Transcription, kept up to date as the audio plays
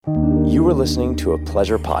You are listening to a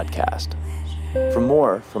Pleasure podcast. For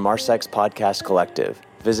more from our Sex Podcast Collective,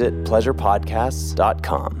 visit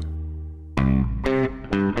pleasurepodcasts.com.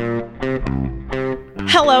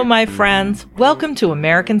 Hello, my friends. Welcome to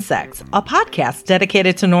American Sex, a podcast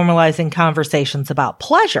dedicated to normalizing conversations about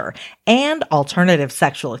pleasure and alternative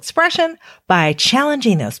sexual expression by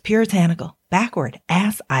challenging those puritanical,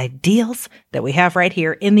 backward-ass ideals that we have right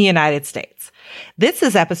here in the United States. This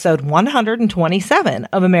is episode 127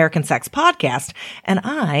 of American Sex Podcast, and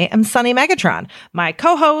I am Sunny Megatron. My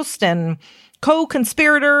co-host and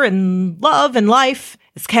co-conspirator in love and life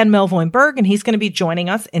is Ken Melvoin Berg, and he's going to be joining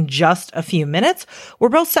us in just a few minutes. We're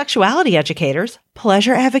both sexuality educators,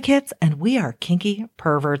 pleasure advocates, and we are kinky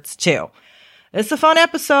perverts too. It's a fun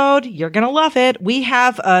episode. You're going to love it. We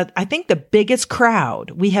have, I think, the biggest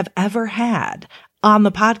crowd we have ever had on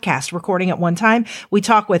the podcast recording at one time. We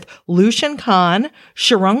talk with Lushan Khan,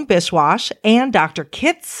 Sharung Biswas, and Dr.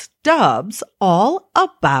 Kit Stubbs all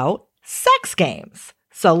about sex games.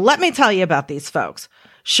 So let me tell you about these folks.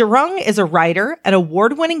 Sharung is a writer, an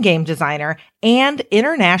award-winning game designer, and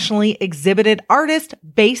internationally exhibited artist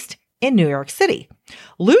based in New York City.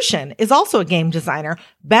 Lushan is also a game designer,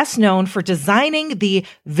 best known for designing the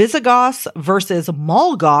Visigoths versus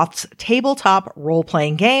Molgoths tabletop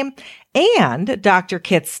role-playing game. And Dr.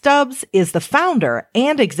 Kit Stubbs is the founder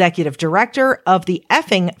and executive director of the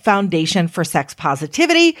Effing Foundation for Sex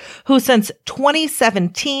Positivity, who since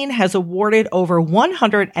 2017 has awarded over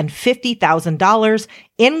 $150,000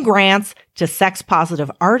 in grants to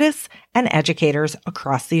sex-positive artists and educators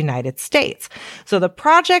across the United States. So the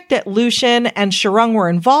project that Lushan and Sharung were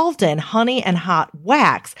involved in, Honey and Hot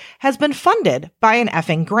Wax, has been funded by an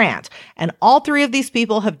effing grant. And all three of these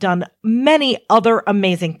people have done many other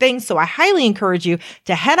amazing things. So I highly encourage you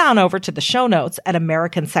to head on over to the show notes at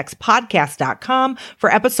americansexpodcast.com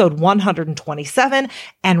for episode 127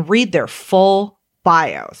 and read their full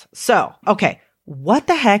bios. So, okay. What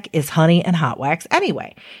the heck is Honey and Hot Wax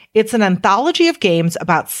anyway? It's an anthology of games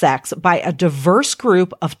about sex by a diverse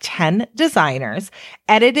group of 10 designers,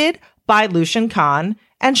 edited by Lushan Khan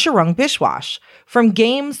and Sharung Biswas. From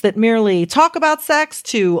games that merely talk about sex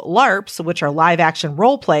to LARPs, which are live-action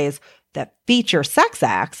role plays that feature sex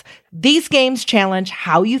acts, these games challenge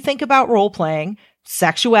how you think about role-playing,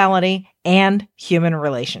 sexuality, and human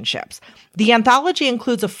relationships. The anthology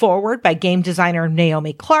includes a foreword by game designer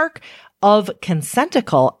Naomi Clark of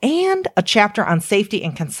Consentical and a chapter on safety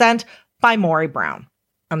and consent by Maury Brown.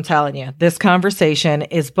 I'm telling you, this conversation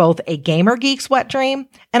is both a gamer geek's wet dream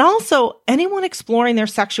and also anyone exploring their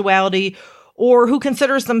sexuality or who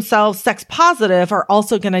considers themselves sex positive are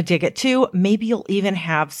also going to dig it too. Maybe you'll even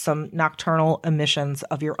have some nocturnal emissions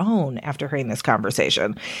of your own after hearing this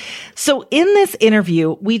conversation. So in this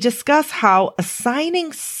interview, we discuss how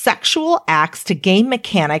assigning sexual acts to game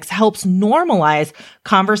mechanics helps normalize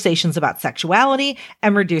conversations about sexuality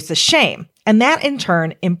and reduces shame. And that in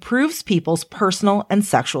turn improves people's personal and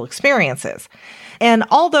sexual experiences. And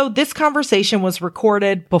although this conversation was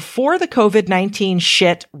recorded before the COVID-19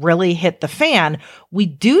 shit really hit the fan, we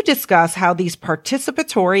do discuss how these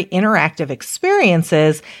participatory interactive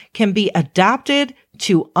experiences can be adapted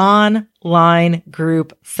to online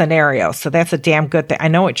group scenarios. So that's a damn good thing. I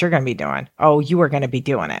know what you're going to be doing. Oh, you are going to be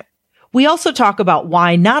doing it. We also talk about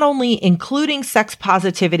why not only including sex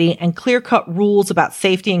positivity and clear-cut rules about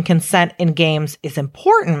safety and consent in games is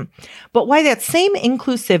important, but why that same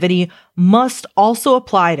inclusivity must also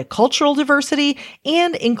apply to cultural diversity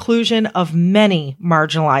and inclusion of many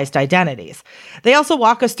marginalized identities. They also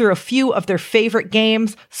walk us through a few of their favorite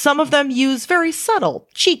games. Some of them use very subtle,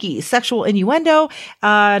 cheeky sexual innuendo.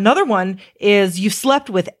 Another one is you slept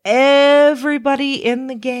with everybody in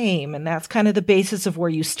the game, and that's kind of the basis of where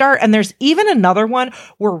you start. And there's even another one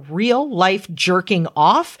where real life jerking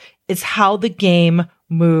off is how the game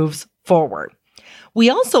moves forward. We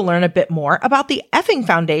also learn a bit more about the Effing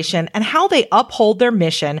Foundation and how they uphold their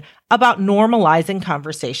mission about normalizing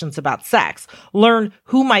conversations about sex, learn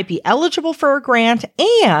who might be eligible for a grant,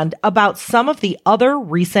 and about some of the other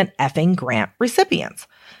recent Effing grant recipients.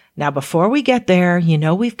 Now, before we get there, you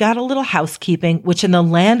know we've got a little housekeeping, which in the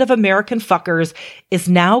land of American fuckers is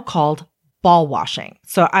now called ball washing.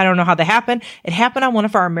 So I don't know how that happened. It happened on one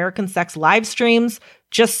of our American Sex live streams.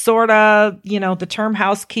 Just sort of, the term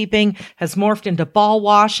housekeeping has morphed into ball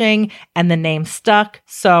washing and the name stuck.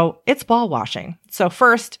 So it's ball washing. So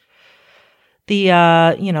first, the,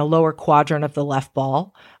 lower quadrant of the left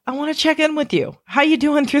ball. I want to check in with you. How you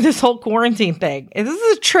doing through this whole quarantine thing? This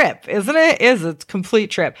is a trip, isn't it? It's a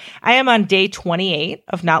complete trip. I am on day 28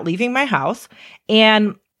 of not leaving my house.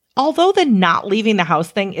 And although the not leaving the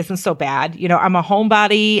house thing isn't so bad, I'm a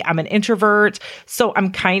homebody, I'm an introvert, so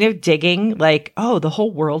I'm kind of digging like, oh, the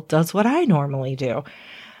whole world does what I normally do.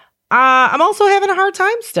 I'm also having a hard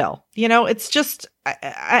time still. It's just,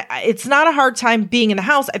 it's not a hard time being in the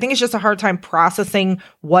house. I think it's just a hard time processing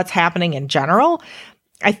what's happening in general.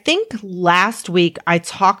 I think last week I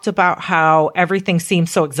talked about how everything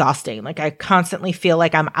seems so exhausting. Like I constantly feel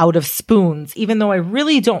like I'm out of spoons, even though I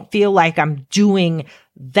really don't feel like I'm doing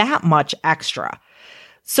that much extra.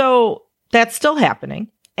 So that's still happening.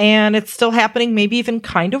 And it's still happening, maybe even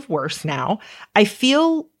kind of worse now. I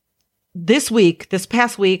feel this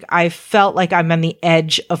past week, I felt like I'm on the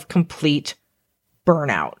edge of complete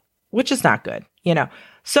burnout, which is not good,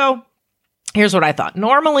 So here's what I thought.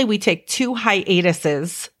 Normally, we take 2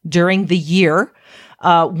 hiatuses during the year,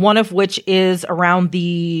 one of which is around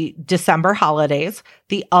the December holidays.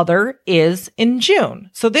 The other is in June.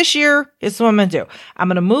 So this year is what I'm going to do. I'm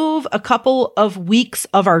going to move a couple of weeks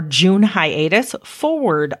of our June hiatus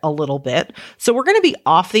forward a little bit. So we're going to be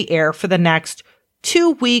off the air for the next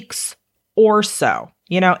 2 weeks or so.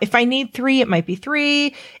 If I need 3, it might be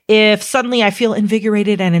 3. If suddenly I feel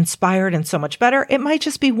invigorated and inspired and so much better, it might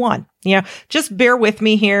just be 1. Just bear with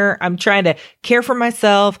me here. I'm trying to care for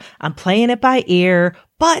myself. I'm playing it by ear.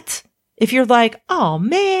 But if you're like, oh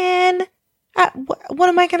man, what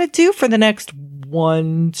am I going to do for the next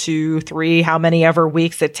 1, 2, 3, how many ever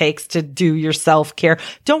weeks it takes to do your self-care?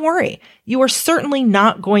 Don't worry. You are certainly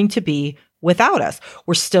not going to be without us.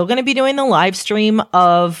 We're still going to be doing the live stream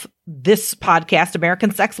of this podcast, American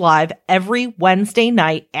Sex Live, every Wednesday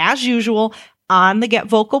night, as usual, on the Get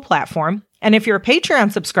Vocal platform. And if you're a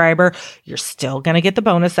Patreon subscriber, you're still going to get the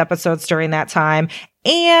bonus episodes during that time.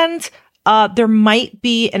 And there might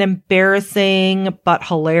be an embarrassing but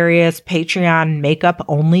hilarious Patreon makeup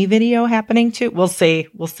only video happening too. We'll see.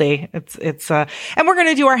 It's and we're going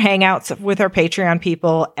to do our hangouts with our Patreon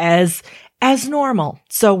people as normal.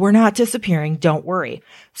 So we're not disappearing. Don't worry.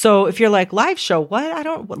 So if you're like, live show,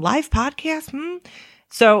 what live podcast?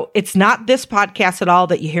 So it's not this podcast at all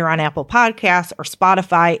that you hear on Apple Podcasts or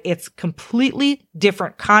Spotify. It's completely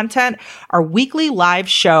different content. Our weekly live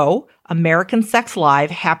show, American Sex Live,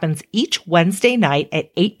 happens each Wednesday night at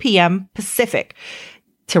 8 p.m. Pacific.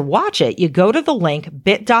 To watch it, you go to the link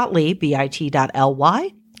bit.ly,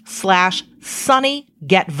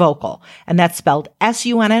 bit.ly/SunnyGetVocal. And that's spelled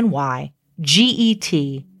SUNNYGETVOKL.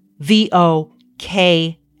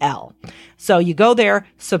 So you go there,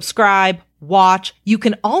 subscribe, watch. You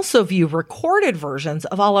can also view recorded versions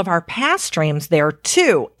of all of our past streams there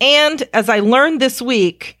too. And as I learned this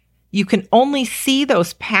week, you can only see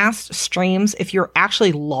those past streams if you're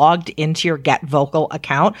actually logged into your Get Vocal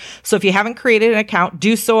account. So if you haven't created an account,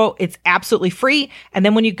 do so. It's absolutely free. And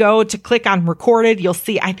then when you go to click on recorded, you'll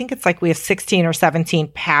see, I think it's like we have 16 or 17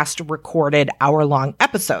 past recorded hour-long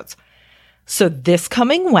episodes. So this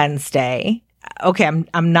coming Wednesday, okay,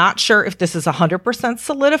 I'm not sure if this is 100%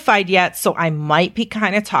 solidified yet, so I might be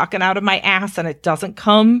kind of talking out of my ass and it doesn't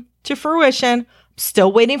come to fruition. I'm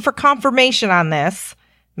still waiting for confirmation on this.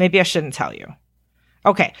 Maybe I shouldn't tell you.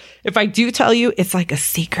 Okay, if I do tell you, it's like a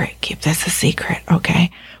secret. Keep this a secret,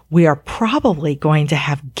 okay? We are probably going to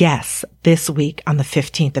have guests this week on the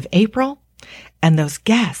 15th of April, and those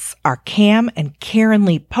guests are Cam and Karen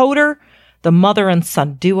Lee Potter, the mother and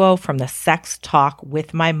son duo from the Sex Talk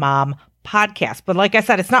with My Mom podcast. But like I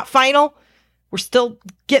said, it's not final. We're still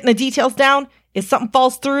getting the details down. If something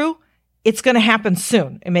falls through, it's going to happen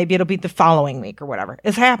soon. And maybe it'll be the following week or whatever.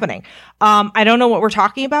 It's happening. I don't know what we're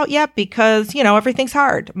talking about yet because, everything's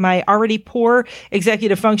hard. My already poor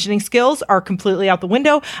executive functioning skills are completely out the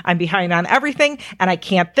window. I'm behind on everything and I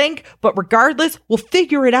can't think. But regardless, we'll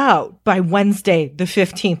figure it out by Wednesday, the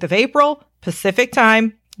 15th of April, Pacific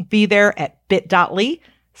time. Be there at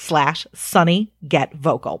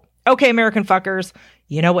bit.ly/SunnyGetVocal. Okay, American fuckers,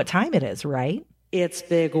 you know what time it is, right? It's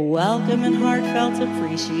big welcome and heartfelt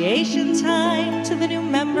appreciation time to the new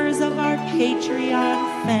members of our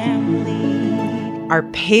Patreon family. Our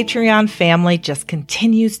Patreon family just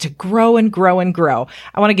continues to grow and grow and grow.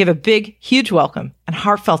 I want to give a big, huge welcome and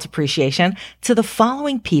heartfelt appreciation to the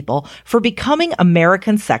following people for becoming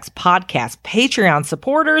American Sex Podcast Patreon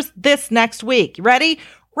supporters this next week. You ready?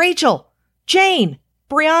 Rachel, Jane,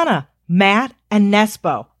 Brianna, Matt, and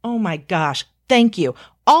Nespo. Oh my gosh, thank you.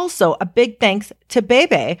 Also, a big thanks to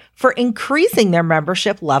Bebe for increasing their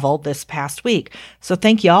membership level this past week. So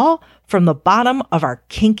thank y'all from the bottom of our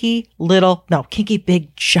kinky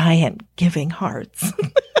big giant giving hearts.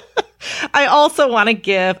 I also want to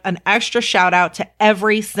give an extra shout out to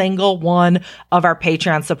every single one of our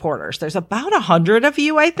Patreon supporters. There's about 100 of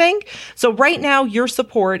you, I think. So right now, your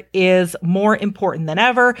support is more important than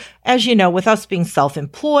ever. As you know, with us being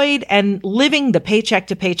self-employed and living the paycheck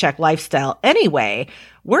to paycheck lifestyle anyway,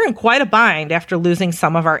 we're in quite a bind after losing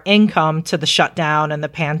some of our income to the shutdown and the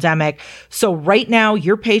pandemic. So right now,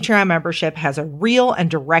 your Patreon membership has a real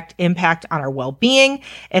and direct impact on our well-being.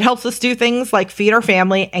 It helps us do things like feed our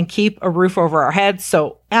family and keep a roof over our heads.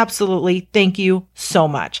 So absolutely, thank you so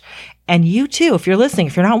much. And you too, if you're listening,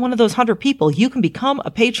 if you're not one of those 100 people, you can become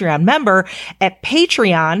a Patreon member at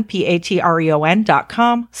Patreon,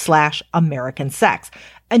 patreon.com/American Sex.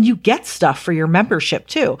 And you get stuff for your membership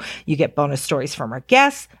too. You get bonus stories from our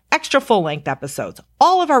guests, extra full-length episodes,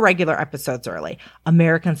 all of our regular episodes early,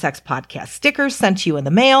 American Sex Podcast stickers sent to you in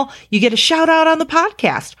the mail. You get a shout out on the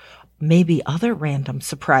podcast, maybe other random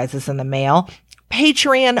surprises in the mail,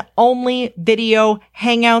 Patreon-only video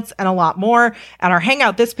hangouts, and a lot more. And our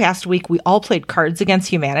hangout this past week, we all played Cards Against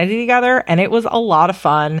Humanity together, and it was a lot of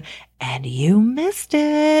fun, and you missed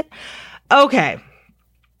it. Okay.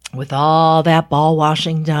 With all that ball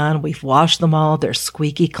washing done, we've washed them all. They're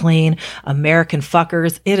squeaky clean. American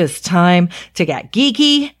fuckers, it is time to get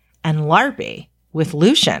geeky and LARPy with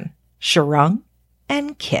Lucian, Sharung,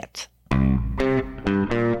 and Kit.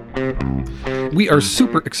 We are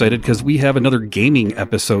super excited because we have another gaming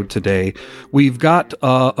episode today. We've got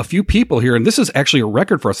a few people here, and this is actually a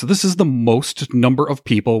record for us. So this is the most number of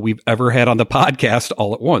people we've ever had on the podcast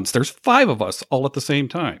all at once. There's 5 of us all at the same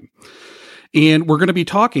time. And we're going to be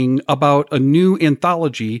talking about a new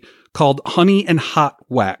anthology called Honey and Hot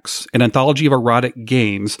Wax, an anthology of erotic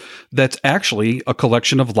games that's actually a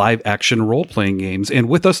collection of live-action role-playing games. And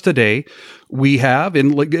with us today, we have, and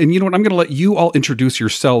you know what, I'm going to let you all introduce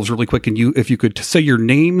yourselves really quick, and if you could say your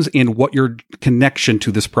names and what your connection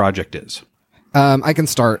to this project is. I can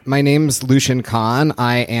start. My name's Lucian Kahn.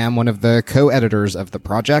 I am one of the co-editors of the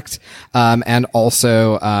project, and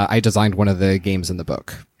also I designed one of the games in the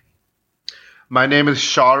book. My name is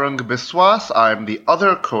Sharung Biswas. I'm the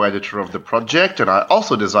other co-editor of the project, and I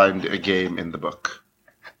also designed a game in the book.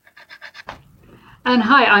 And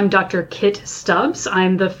hi, I'm Dr. Kit Stubbs.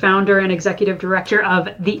 I'm the founder and executive director of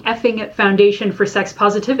the Effing Foundation for Sex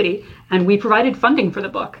Positivity, and we provided funding for the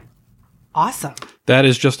book. Awesome. That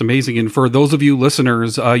is just amazing. And for those of you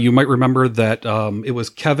listeners, you might remember that it was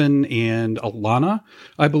Kevin and Alana,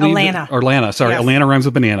 I believe. Alana, sorry. Yes. Alana rhymes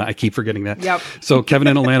with banana. I keep forgetting that. Yep. So Kevin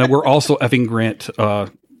and Alana were also Effing Grant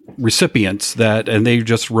recipients and they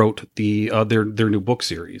just wrote their new book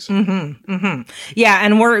series. Mm-hmm, mm-hmm. Yeah,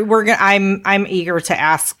 and I'm eager to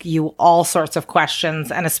ask you all sorts of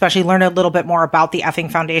questions and especially learn a little bit more about the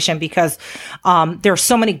Effing Foundation because there are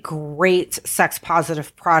so many great sex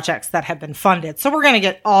positive projects that have been funded. So we're going to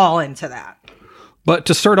get all into that. But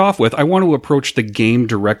to start off with, I want to approach the game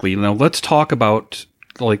directly. Now, let's talk about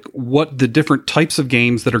like what the different types of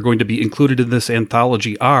games that are going to be included in this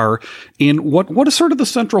anthology are, and what is sort of the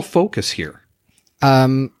central focus here?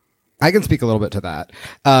 I can speak a little bit to that.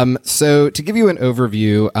 So to give you an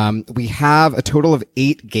overview, we have a total of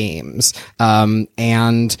 8 games,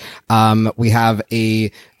 and we have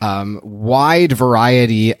a wide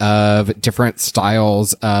variety of different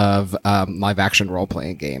styles of live action role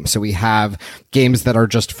playing games. So we have games that are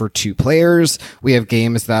just for 2 players. We have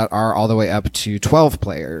games that are all the way up to 12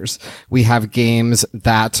 players. We have games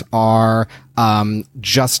that are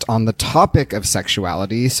just on the topic of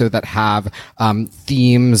sexuality, so that have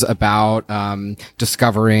themes about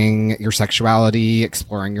discovering your sexuality,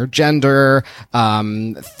 exploring your gender,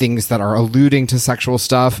 things that are alluding to sexual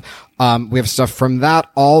stuff. We have stuff from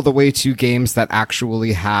that all the way to games that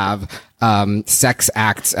actually have sex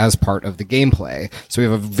acts as part of the gameplay. So we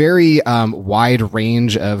have a very wide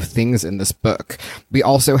range of things in this book. We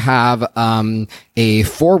also have a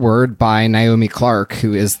foreword by Naomi Clark,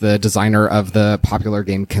 who is the designer of the popular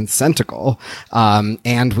game Consenticle.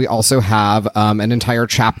 And we also have an entire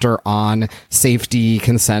chapter on safety,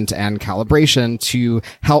 consent, and calibration to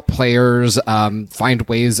help players find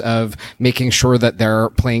ways of making sure that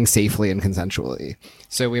they're playing safely and consensually.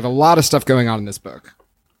 So we have a lot of stuff going on in this book.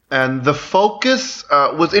 And the focus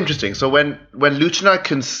was interesting. So when Lucian and I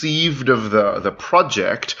conceived of the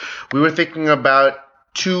project, we were thinking about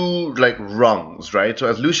two like rungs, right? So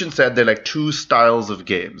as Lucian said, they're like two styles of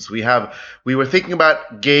games. We were thinking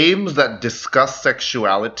about games that discuss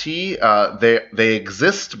sexuality. They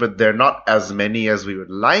exist, but they're not as many as we would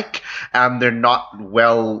like, and they're not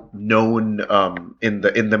well known in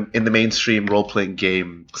the mainstream role playing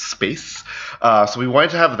game space. So we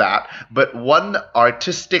wanted to have that. But one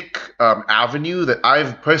artistic avenue that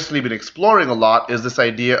I've personally been exploring a lot is this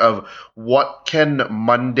idea of what can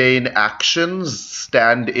mundane actions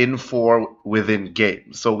stand in for within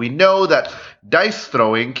games. So we know that dice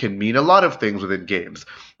throwing can mean a lot of things within games.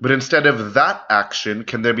 But instead of that action,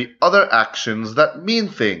 can there be other actions that mean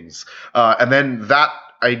things? And then that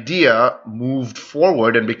idea moved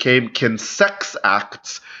forward and became, can sex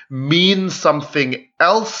acts mean something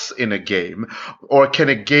else in a game? Or can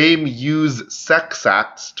a game use sex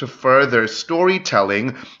acts to further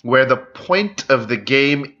storytelling where the point of the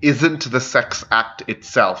game isn't the sex act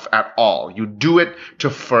itself at all? You do it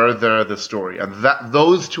to further the story. And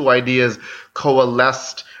those two ideas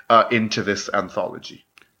coalesced into this anthology.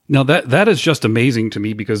 Now that is just amazing to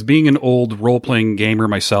me, because being an old role-playing gamer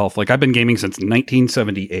myself, like I've been gaming since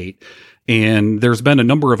 1978, and there's been a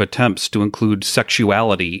number of attempts to include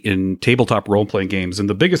sexuality in tabletop role-playing games. And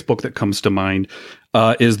the biggest book that comes to mind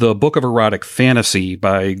is the Book of Erotic Fantasy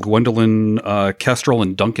by Gwendolyn Kestrel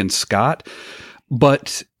and Duncan Scott.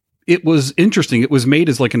 But it was interesting. It was made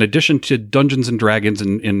as like an addition to Dungeons and Dragons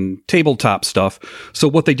and tabletop stuff. So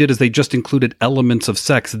what they did is they just included elements of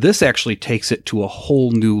sex. This actually takes it to a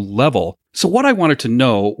whole new level. So what I wanted to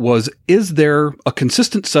know was, is there a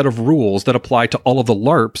consistent set of rules that apply to all of the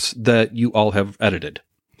LARPs that you all have edited?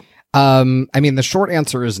 I mean, the short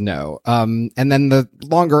answer is no. And then the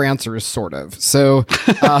longer answer is sort of. So,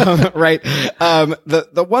 right.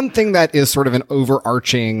 The one thing that is sort of an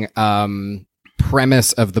overarching,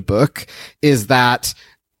 premise of the book is that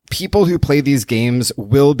people who play these games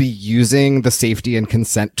will be using the safety and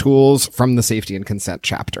consent tools from the safety and consent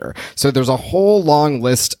chapter. So there's a whole long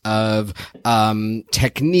list of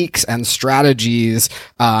techniques and strategies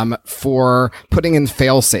for putting in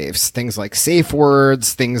fail safes, things like safe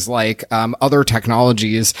words, things like other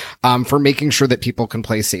technologies for making sure that people can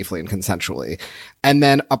play safely and consensually. And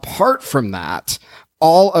then apart from that,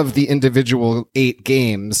 all of the individual 8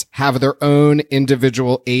 games have their own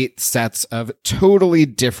individual 8 sets of totally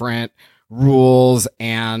different rules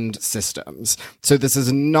and systems. So this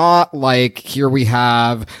is not like, here we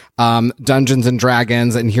have Dungeons and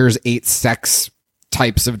Dragons and here's 8 sex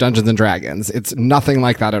types of Dungeons and Dragons. It's nothing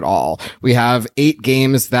like that at all. We have 8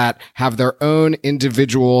 games that have their own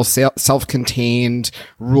individual self-contained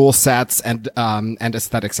rule sets and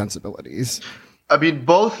aesthetic sensibilities. I mean,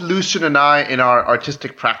 both Lucian and I, in our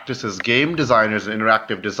artistic practice as game designers and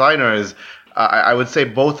interactive designers, I would say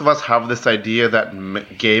both of us have this idea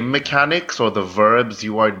that game mechanics, or the verbs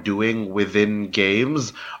you are doing within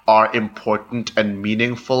games, are important and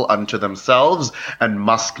meaningful unto themselves and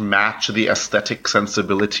must match the aesthetic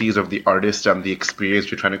sensibilities of the artist and the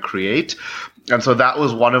experience you're trying to create. And so that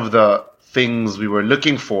was one of the things we were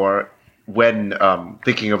looking for when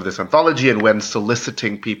thinking of this anthology and when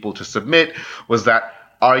soliciting people to submit, was that,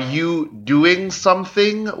 are you doing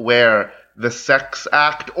something where the sex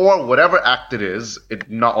act, or whatever act it is,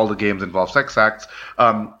 not all the games involve sex acts,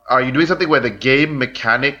 are you doing something where the game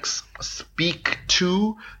mechanics speak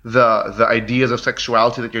to the ideas of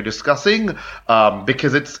sexuality that you're discussing?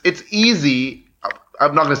 Because it's easy.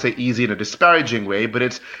 I'm not going to say easy in a disparaging way, but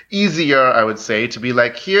it's easier, I would say, to be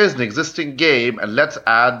like, here's an existing game and let's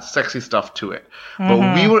add sexy stuff to it. Mm-hmm.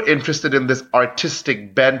 But we were interested in this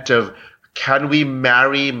artistic bent of, can we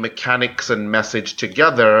marry mechanics and message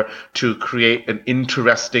together to create an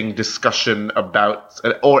interesting discussion about,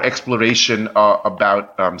 or exploration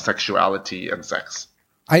about sexuality and sex?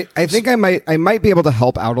 I think I might be able to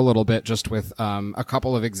help out a little bit just with a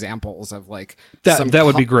couple of examples of like that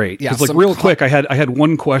would be great. Because like real quick, I had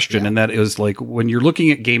one question, and that is like, when you're looking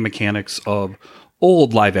at game mechanics of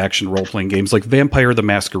old live action role playing games like Vampire the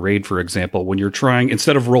Masquerade, for example, when you're trying,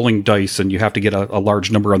 instead of rolling dice and you have to get a large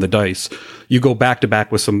number on the dice, you go back to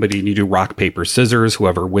back with somebody and you do rock, paper, scissors.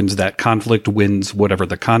 Whoever wins that conflict wins whatever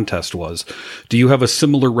the contest was. Do you have a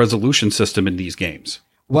similar resolution system in these games?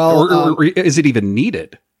 Well, or is it even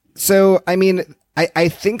needed? So, I mean, I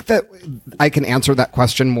think that I can answer that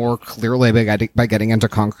question more clearly by getting into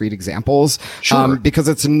concrete examples. Sure. Because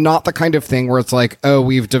it's not the kind of thing where it's like, oh,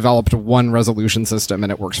 we've developed one resolution system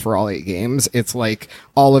and it works for all 8 games. It's like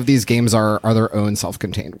all of these games are their own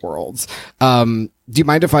self-contained worlds. Do you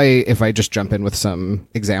mind if I just jump in with some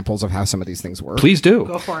examples of how some of these things work? Please do.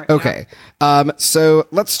 Go for it. Okay. So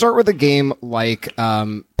let's start with a game like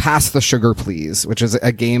Pass the Sugar Please, which is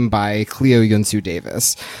a game by Cleo Yunsu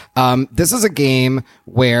Davis. This is a game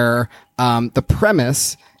where the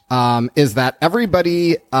premise is that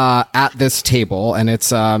everybody at this table, and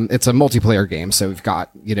it's a multiplayer game, so we've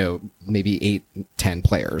got, maybe 8-10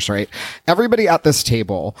 players, right? Everybody at this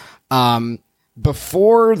table,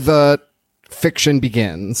 before the fiction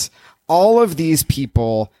begins, all of these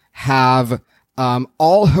people have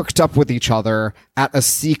all hooked up with each other at a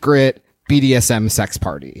secret BDSM sex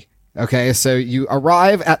party. Okay, so you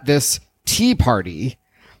arrive at this tea party,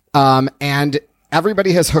 and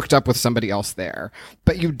everybody has hooked up with somebody else there,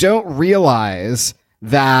 but you don't realize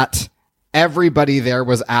that everybody there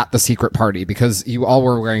was at the secret party because you all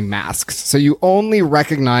were wearing masks. So you only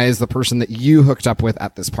recognize the person that you hooked up with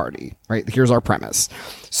at this party, right? Here's our premise.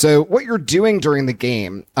 So what you're doing during the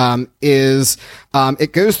game is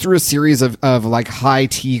it goes through a series of like high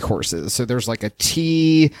tea courses. So there's like a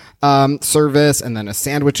tea service, and then a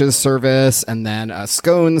sandwiches service, and then a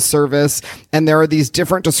scones service. And there are these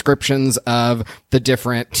different descriptions of the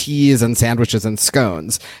different teas and sandwiches and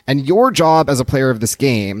scones. And your job as a player of this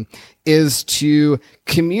game is to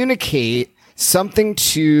communicate something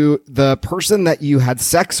to the person that you had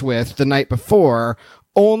sex with the night before,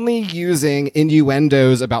 only using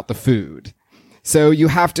innuendos about the food. So you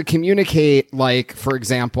have to communicate, like, for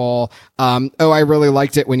example, oh, I really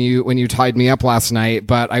liked it when you tied me up last night,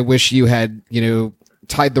 but I wish you had,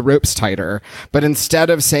 tied the ropes tighter. But instead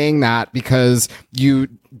of saying that, because you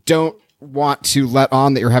don't want to let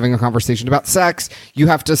on that you're having a conversation about sex, you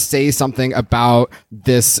have to say something about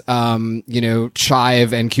this,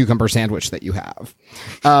 chive and cucumber sandwich that you have.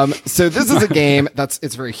 So this is a game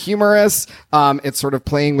it's very humorous. It's sort of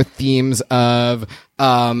playing with themes of,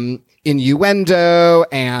 innuendo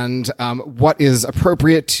and what is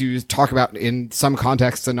appropriate to talk about in some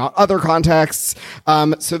contexts and not other contexts.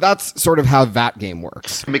 So that's sort of how that game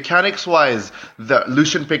works. Mechanics wise,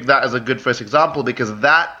 Lucian picked that as a good first example because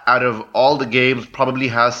that, out of all the games, probably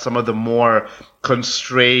has some of the more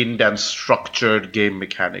constrained and structured game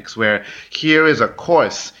mechanics, where here is a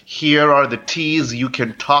course, here are the teas you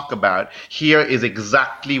can talk about, here is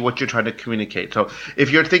exactly what you're trying to communicate. So if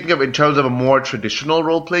you're thinking of in terms of a more traditional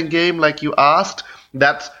role-playing game like you asked,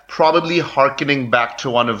 that's probably hearkening back to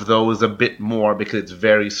one of those a bit more because it's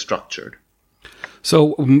very structured.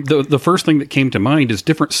 So the first thing that came to mind is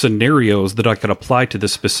different scenarios that I could apply to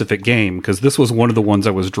this specific game, because this was one of the ones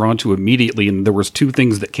I was drawn to immediately, and there was two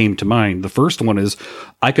things that came to mind. The first one is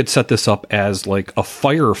I could set this up as like a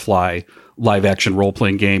Firefly live-action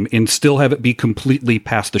role-playing game and still have it be completely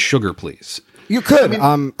Pass the Sugar Please. You could.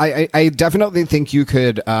 I definitely think you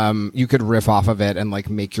could riff off of it and like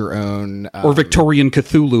make your own or Victorian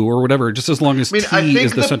Cthulhu or whatever, just as long as tea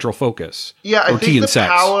is the central focus. Yeah, I think the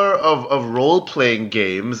power of role-playing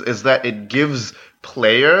games is that it gives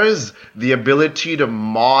players the ability to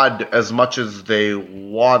mod as much as they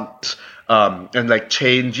want and like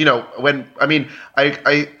change.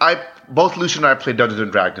 Both Lucian and I play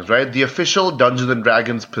Dungeons & Dragons, right? The official Dungeons &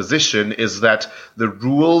 Dragons position is that the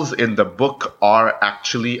rules in the book are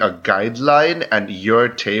actually a guideline and your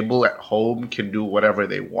table at home can do whatever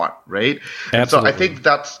they want, right? Absolutely. So I think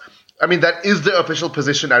that is the official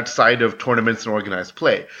position outside of tournaments and organized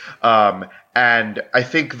play. And I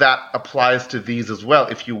think that applies to these as well.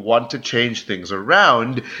 If you want to change things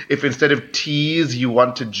around, if instead of teas, you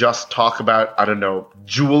want to just talk about,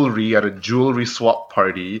 jewelry at a jewelry swap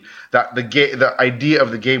party, that the idea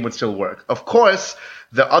of the game would still work. Of course,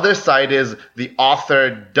 the other side is the author,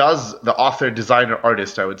 designer,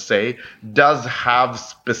 artist, I would say, does have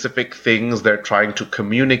specific things they're trying to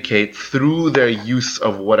communicate through their use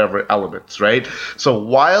of whatever elements, right? So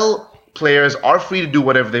while players are free to do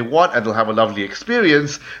whatever they want and they'll have a lovely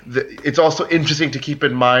experience, it's also interesting to keep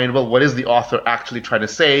in mind, well, what is the author actually trying to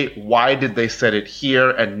say? Why did they set it here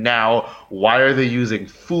and now? Why are they using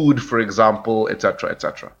food, for example, etc.,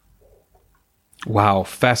 etc.? Wow,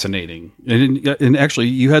 fascinating. And actually,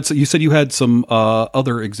 you said you had some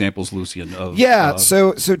other examples, Lucian. Of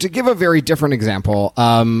So to give a very different example,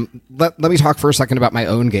 let me talk for a second about my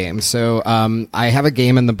own game. So I have a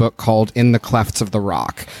game in the book called In the Clefts of the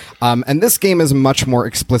Rock, and this game is much more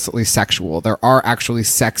explicitly sexual. There are actually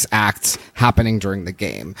sex acts happening during the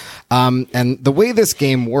game, and the way this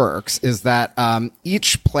game works is that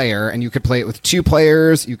each player, and you could play it with 2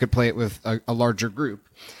 players, you could play it with a larger group.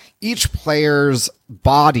 Each player's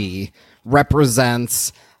body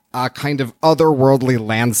represents a kind of otherworldly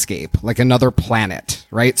landscape, like another planet,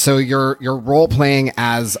 right? So you're role playing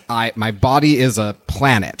as my body is a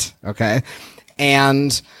planet, okay?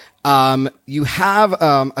 And you have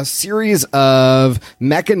a series of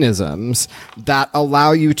mechanisms that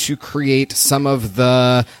allow you to create some of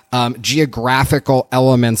the geographical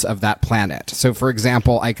elements of that planet. So, for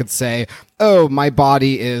example, I could say, oh, my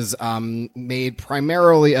body is made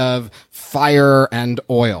primarily of fire and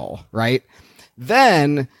oil, right?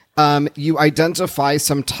 Then you identify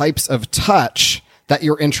some types of touch that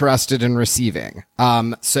you're interested in receiving.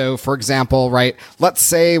 So for example, right, let's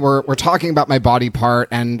say we're talking about my body part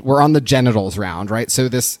and we're on the genitals round, right? So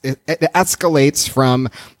it escalates from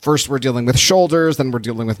first we're dealing with shoulders, then we're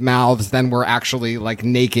dealing with mouths, then we're actually like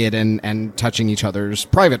naked and touching each other's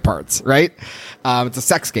private parts, right? It's a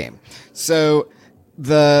sex game. So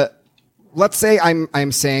let's say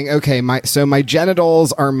I'm saying, okay, my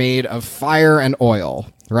genitals are made of fire and oil,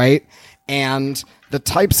 right? And the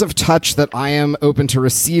types of touch that I am open to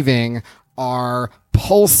receiving are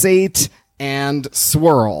pulsate and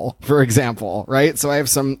swirl, for example, right? So I have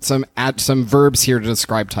some verbs here to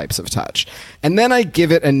describe types of touch. And then I give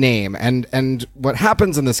it a name. And what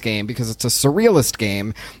happens in this game, because it's a surrealist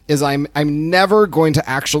game, is I'm never going to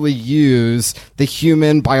actually use the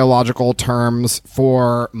human biological terms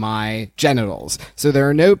for my genitals. So there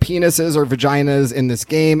are no penises or vaginas in this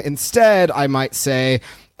game. Instead, I might say,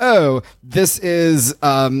 oh, this is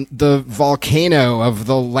the volcano of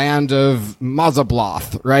the land of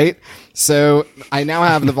Mazabloth, right? So I now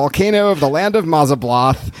have the volcano of the land of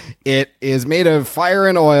Mazabloth. It is made of fire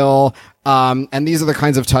and oil, and these are the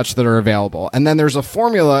kinds of touch that are available. And then there's a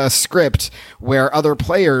formula, a script, where other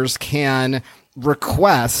players can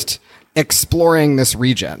request exploring this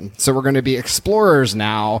region. So we're going to be explorers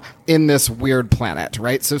now in this weird planet,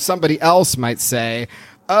 right? So somebody else might say,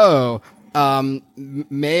 oh,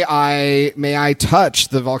 may I touch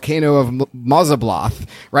the volcano of Mazabloth,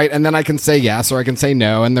 right? And then I can say yes, or I can say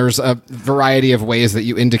no. And there's a variety of ways that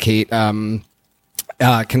you indicate,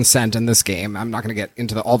 consent in this game. I'm not going to get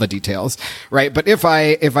into all the details, right? But if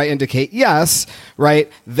I indicate yes, right,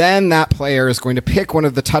 then that player is going to pick one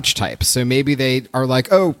of the touch types. So maybe they are like,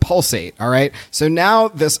 oh, pulsate. All right. So now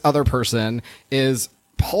this other person is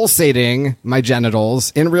pulsating my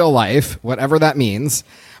genitals in real life, whatever that means.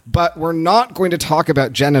 But we're not going to talk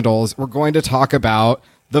about genitals. We're going to talk about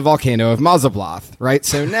the volcano of Mazabloth, right?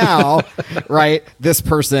 So now, right, this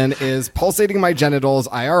person is pulsating my genitals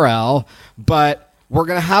IRL, but we're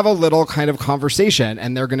going to have a little kind of conversation,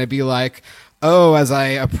 and they're going to be like, oh, as I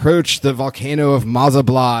approach the volcano of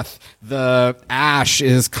Mazabloth, the ash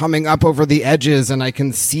is coming up over the edges and I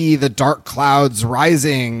can see the dark clouds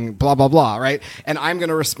rising, blah, blah, blah, right? And I'm going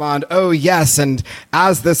to respond, oh, yes. And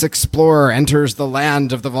as this explorer enters the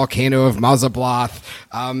land of the volcano of Mazabloth,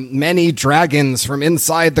 many dragons from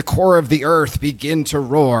inside the core of the earth begin to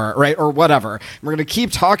roar, right? Or whatever. We're going to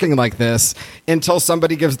keep talking like this until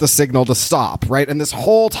somebody gives the signal to stop, right? And this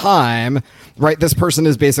whole time, right, this person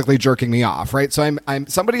is basically jerking me off, right? So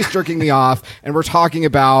somebody's jerking me off, and we're talking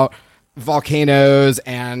about volcanoes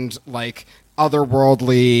and like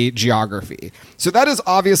otherworldly geography. So that is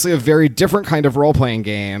obviously a very different kind of role-playing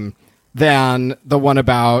game than the one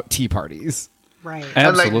about tea parties. Right.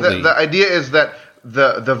 Absolutely. And like the idea is that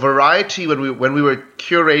the variety when we were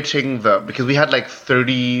curating because we had like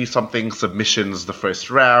 30 something submissions the first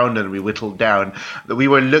round and we whittled down, that we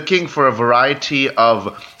were looking for a variety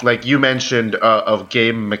of, like you mentioned, of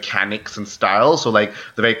game mechanics and styles. So like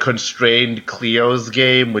the very constrained Cleo's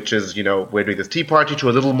game, which is, you know, we're doing this tea party, to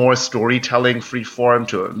a little more storytelling free form,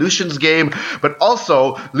 to a Lucian's game. But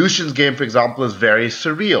also Lucian's game, for example, is very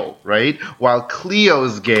surreal, right? While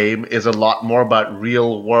Cleo's game is a lot more about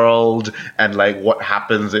real world and like what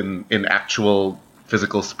happens in actual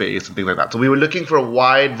physical space and things like that. So we were looking for a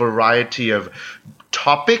wide variety of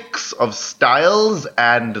topics, of styles,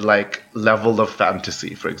 and like level of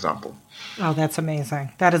fantasy, for example. Oh, that's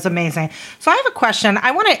amazing. That is amazing. So I have a question.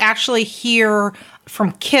 I want to actually hear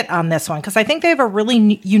from Kit on this one, because I think they have a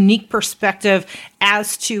really unique perspective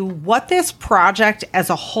as to what this project as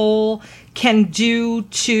a whole can do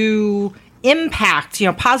to impact,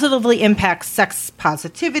 positively impact sex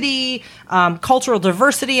positivity, cultural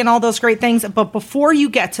diversity, and all those great things. But before you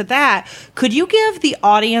get to that, could you give the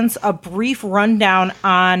audience a brief rundown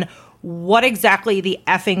on what exactly the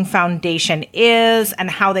Effing Foundation is and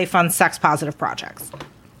how they fund sex positive projects?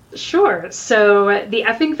 Sure. So the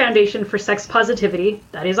Effing Foundation for Sex Positivity,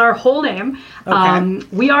 that is our whole name. Okay.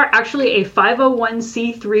 We are actually a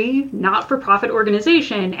 501c3 not-for-profit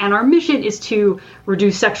organization, and our mission is to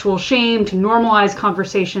reduce sexual shame, to normalize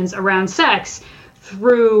conversations around sex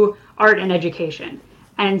through art and education.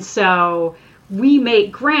 And so we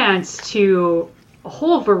make grants to a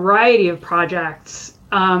whole variety of projects.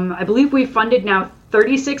 I believe we've funded now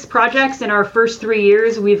 36 projects in our first 3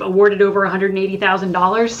 years. We've awarded over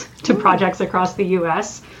 $180,000 to projects across the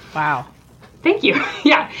U.S. Wow. Thank you.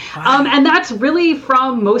 Yeah. Wow. And that's really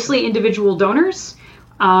from mostly individual donors,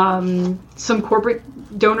 some corporate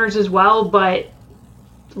donors as well. But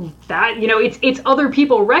that, it's other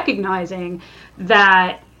people recognizing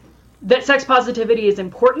that sex positivity is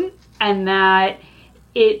important and that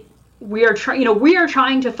we are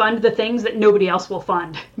trying to fund the things that nobody else will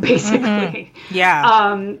fund, basically. Mm-hmm.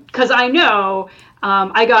 Yeah. Because I know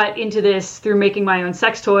I got into this through making my own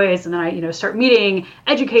sex toys, and then I start meeting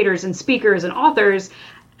educators and speakers and authors,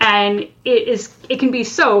 and it can be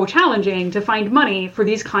so challenging to find money for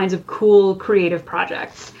these kinds of cool creative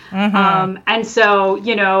projects. Mm-hmm. And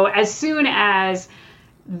so as soon as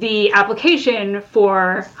the application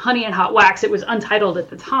for Honey and Hot Wax, it was untitled at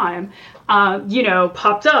the time,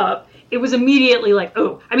 popped up, it was immediately like,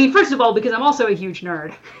 oh, I mean, first of all, because I'm also a huge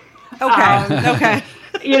nerd. Okay. Okay.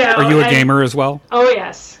 Are you a gamer as well? Oh,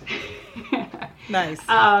 yes. Nice.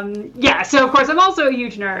 Yeah, so of course I'm also a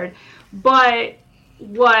huge nerd, but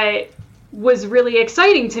what was really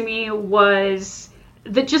exciting to me was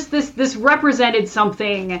that just this represented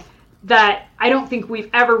something that I don't think we've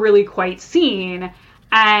ever really quite seen,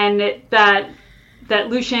 and that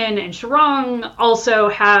Lucian and Sharang also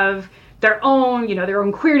have their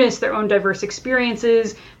own queerness, their own diverse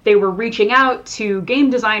experiences. They were reaching out to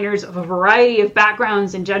game designers of a variety of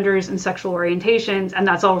backgrounds and genders and sexual orientations, and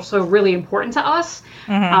that's also really important to us.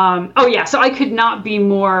 Mm-hmm. So I could not be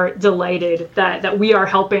more delighted that we are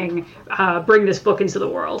helping bring this book into the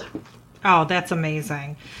world. Oh, that's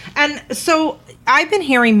amazing. And so I've been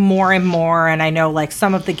hearing more and more, and I know like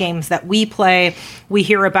some of the games that we play, we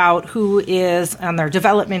hear about who is on their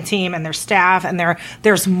development team and their staff, and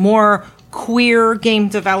there's more queer game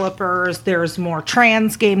developers, there's more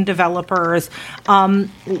trans game developers.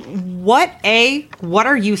 What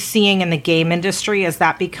are you seeing in the game industry? Is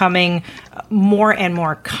that becoming more and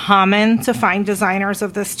more common to find designers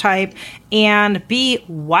of this type? And B,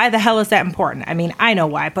 why the hell is that important? I mean, I know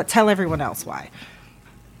why, but tell everyone else why.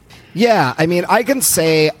 Yeah, I mean, I can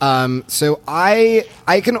say, so I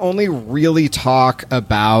can only really talk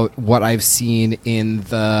about what I've seen in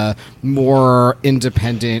the more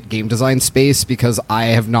independent game design space because I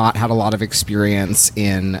have not had a lot of experience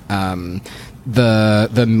in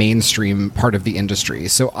the mainstream part of the industry.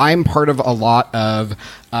 So I'm part of a lot of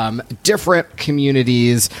different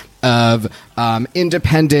communities of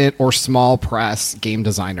independent or small press game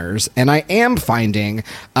designers. And I am finding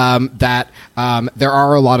that there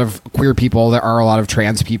are a lot of queer people, there are a lot of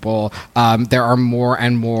trans people, there are more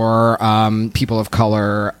and more people of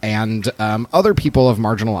color and other people of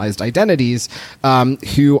marginalized identities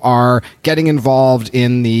who are getting involved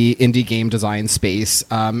in the indie game design space.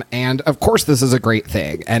 And of course, this is a great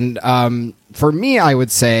thing. And for me, I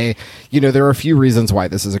would say, there are a few reasons why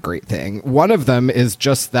this is a great thing. One of them is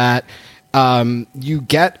just that you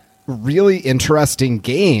get really interesting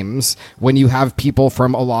games when you have people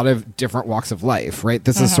from a lot of different walks of life, right?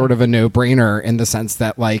 This is sort of a no-brainer in the sense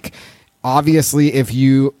that, like, obviously,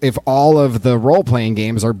 if all of the role-playing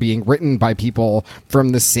games are being written by people from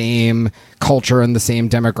the same culture and the same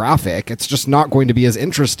demographic, it's just not going to be as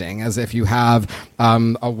interesting as if you have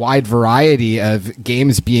a wide variety of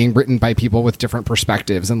games being written by people with different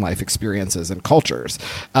perspectives and life experiences and cultures.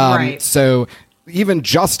 Right. So even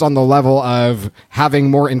just on the level of having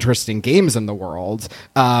more interesting games in the world,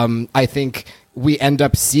 I think we end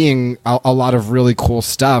up seeing a lot of really cool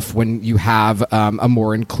stuff when you have a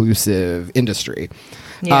more inclusive industry.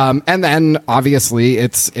 Yeah. And then obviously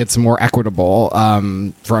it's more equitable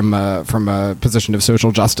from a position of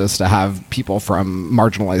social justice to have people from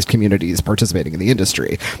marginalized communities participating in the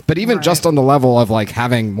industry. But even just on the level of like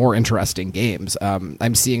having more interesting games,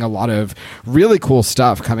 I'm seeing a lot of really cool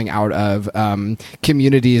stuff coming out of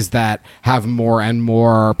communities that have more and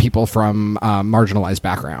more people from marginalized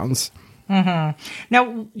backgrounds. Mm-hmm. Now,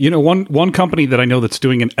 one company that I know that's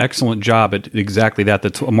doing an excellent job at exactly that,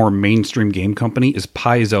 that's a more mainstream game company, is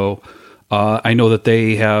Paizo. I know that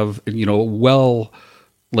they have,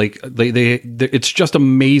 it's just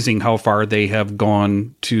amazing how far they have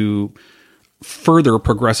gone to further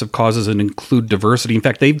progressive causes and include diversity. In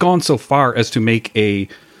fact, they've gone so far as to make an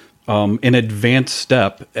advanced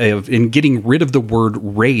step in getting rid of the word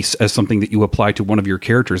race as something that you apply to one of your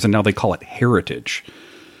characters, and now they call it heritage.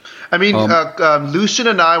 I mean, Lucian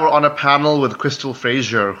and I were on a panel with Crystal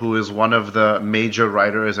Frazier, who is one of the major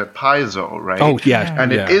writers at Paizo, right? Oh, yeah.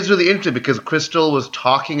 And it is really interesting because Crystal was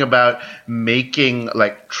talking about making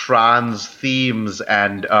like trans themes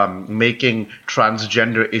and making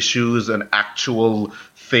transgender issues an actual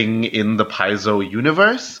thing in the Paizo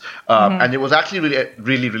universe. And it was actually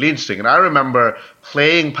really interesting. And I remember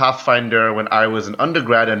playing Pathfinder when I was an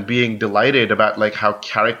undergrad and being delighted about like how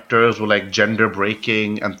characters were like gender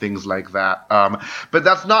breaking and things like that. But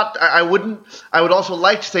that's not, I would also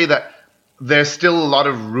like to say that there's still a lot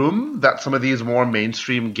of room that some of these more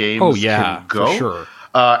mainstream games can go. For sure.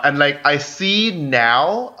 And like I see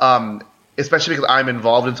now, especially because I'm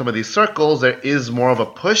involved in some of these circles, there is more of a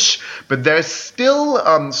push, but there's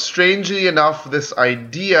still, strangely enough, this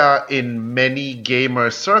idea in many gamer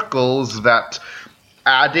circles that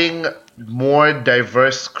adding more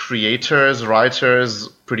diverse creators, writers,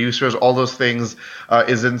 producers, all those things,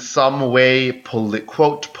 is in some way,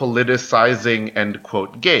 quote, politicizing, end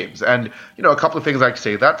quote, games. And, a couple of things I like to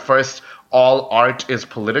say that. First, all art is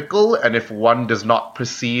political, and if one does not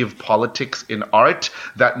perceive politics in art,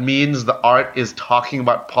 that means the art is talking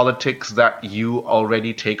about politics that you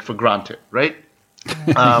already take for granted, right?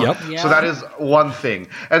 So that is one thing.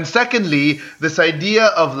 And secondly, this idea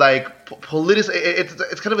of like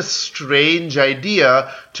it's kind of a strange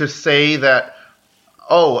idea to say that,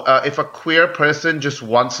 if a queer person just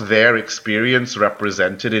wants their experience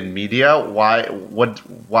represented in media, why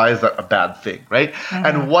is that a bad thing, right?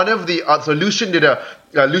 And one of the so Lucian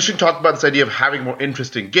Lucian talked about this idea of having more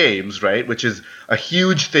interesting games, right? Which is a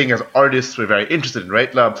huge thing as artists we're very interested in,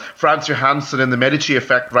 right? Franz Johansson in The Medici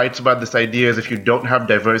Effect writes about this idea as if you don't have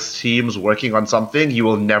diverse teams working on something, you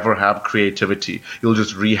will never have creativity. You'll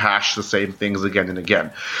just rehash the same things again and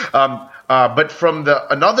again. But from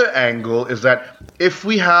another angle is that if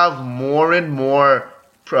we have more and more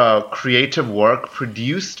creative work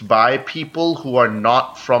produced by people who are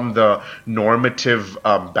not from the normative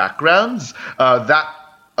backgrounds, that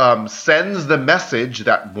sends the message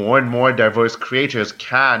that more and more diverse creators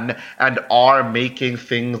can and are making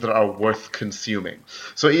things that are worth consuming.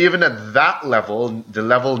 So even at that level, the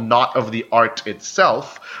level not of the art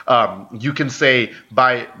itself, you can say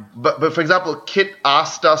but for example, Kit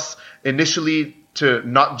asked us initially to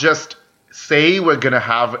not just say we're going to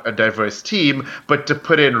have a diverse team, but to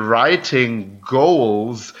put in writing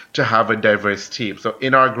goals to have a diverse team. So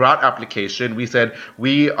in our grant application, we said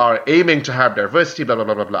we are aiming to have diversity, blah, blah,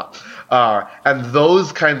 blah, blah, blah. And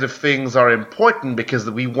those kinds of things are important because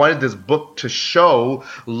we wanted this book to show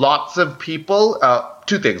lots of people,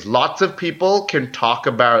 two things. Lots of people can talk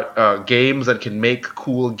about games and can make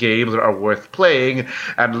cool games that are worth playing.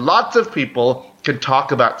 And lots of people can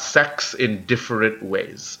talk about sex in different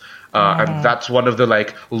ways. And that's one of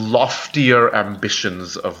the loftier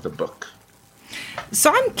ambitions of the book.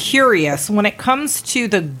 So I'm curious, when it comes to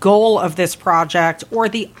the goal of this project or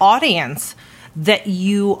the audience that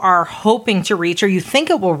you are hoping to reach or you think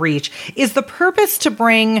it will reach, is the purpose to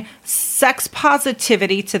bring sex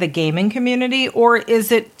positivity to the gaming community, or is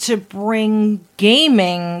it to bring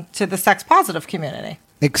gaming to the sex positive community?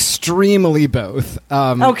 Extremely both.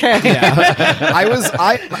 Okay. Yeah.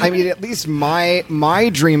 I mean, at least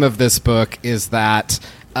my dream of this book is that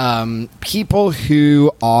people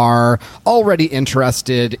who are already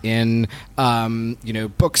interested in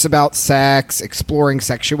books about sex, exploring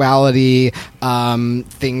sexuality,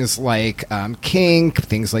 things like kink,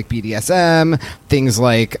 things like BDSM, things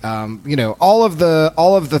like all of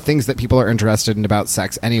the things that people are interested in about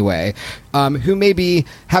sex anyway, who maybe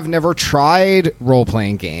have never tried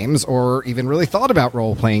role-playing games or even really thought about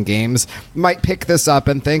role-playing games, might pick this up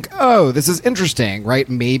and think, oh, this is interesting, right?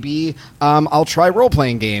 Maybe I'll try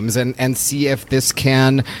role-playing games and see if this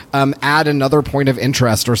can add another point of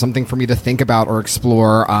interest or something for me to think about or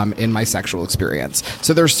explore in my sexual experience.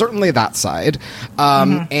 So there's certainly that side.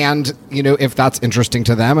 And, if that's interesting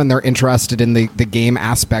to them and they're interested in the game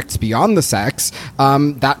aspects beyond the sex,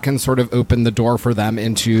 that can sort of open the door for them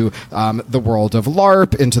into the world of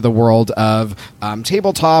LARP, into the world of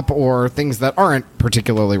tabletop, or things that aren't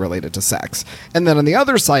particularly related to sex. And then on the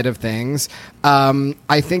other side of things,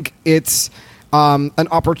 I think it's an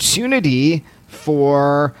opportunity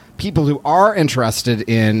for people who are interested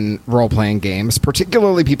in role-playing games,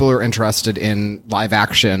 particularly people who are interested in live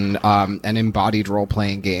action and embodied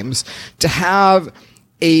role-playing games, to have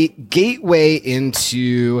a gateway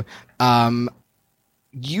into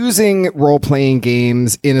using role-playing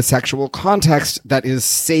games in a sexual context that is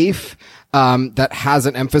safe, that has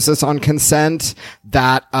an emphasis on consent,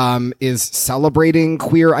 that is celebrating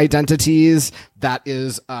queer identities, that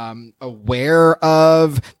is aware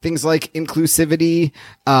of things like inclusivity,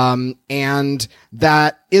 and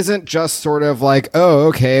that isn't just sort of like, oh,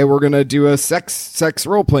 okay, we're gonna do a sex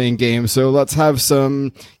role-playing game, so let's have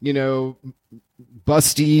some,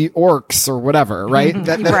 busty orcs or whatever, right?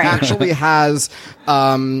 That Right. actually has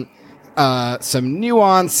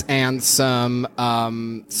nuance and some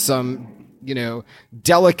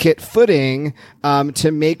delicate footing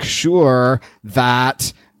to make sure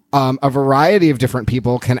that a variety of different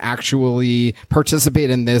people can actually participate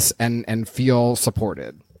in this and feel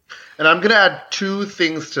supported. And I'm going to add two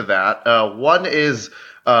things to that. One is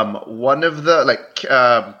one of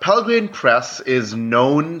the Pelgrane Press is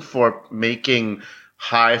known for making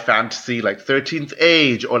high fantasy, like 13th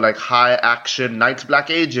Age, or like high action Knights Black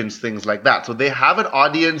Agents, things like that. So they have an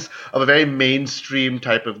audience of a very mainstream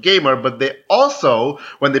type of gamer, but they also,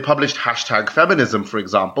 when they published #Feminism, for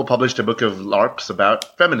example, published a book of LARPs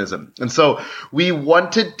about feminism. And so we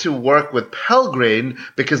wanted to work with Pelgrane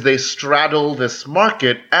because they straddle this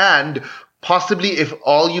market, and possibly if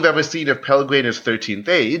all you've ever seen of Pelgrane is 13th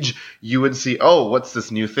Age, you would see, oh, what's this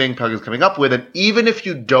new thing Pelgrane's coming up with? And even if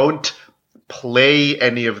you don't play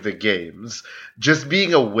any of the games, just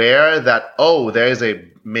being aware that, oh, there's a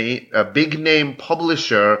big name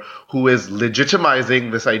publisher who is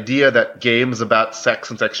legitimizing this idea that games about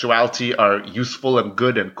sex and sexuality are useful and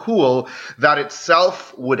good and cool, that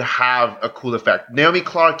itself would have a cool effect. Naomi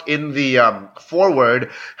Clark in the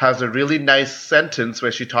foreword has a really nice sentence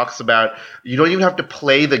where she talks about, you don't even have to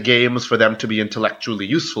play the games for them to be intellectually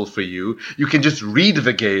useful for you. You can just read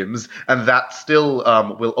the games, and that still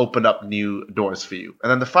will open up new doors for you.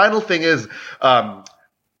 And then the final thing is,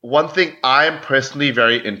 one thing I'm personally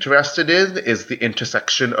very interested in is the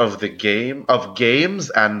intersection of games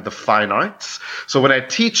and the fine arts. So when I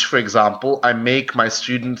teach, for example, I make my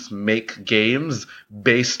students make games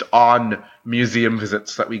based on museum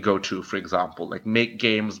visits that we go to, for example, like make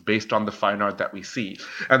games based on the fine art that we see.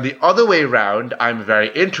 And the other way around, I'm very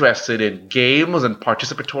interested in games and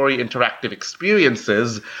participatory interactive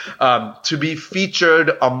experiences to be featured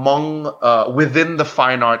within the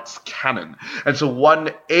fine arts canon. And so one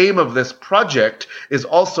aim of this project is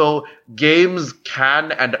also games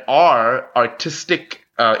can and are artistic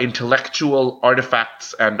intellectual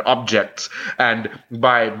artifacts and objects, and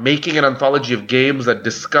by making an anthology of games that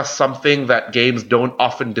discuss something that games don't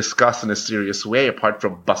often discuss in a serious way, apart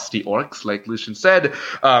from busty orcs, like Lucian said,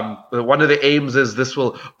 one of the aims is this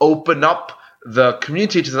will open up the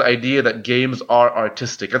community to the idea that games are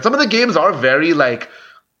artistic. And some of the games are very like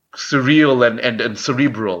surreal and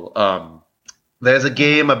cerebral. There's a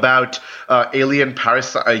game about alien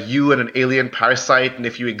parasite, you and an alien parasite, and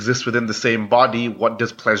if you exist within the same body, what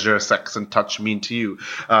does pleasure, sex, and touch mean to you?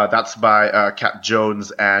 That's by Kat Jones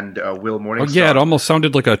and Will Morningstar. Oh, yeah, it almost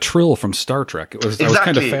sounded like a trill from Star Trek. I was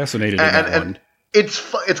kind of fascinated in that one. It's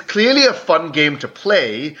clearly a fun game to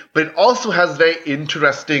play, but it also has very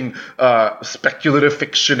interesting speculative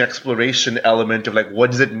fiction exploration element of like,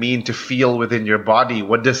 what does it mean to feel within your body?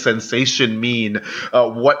 What does sensation mean?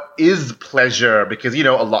 What is pleasure? Because, you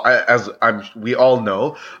know, a lot, we all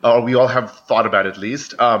know, or we all have thought about at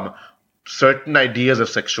least, certain ideas of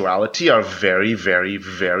sexuality are very, very,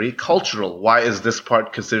 very cultural. Why is this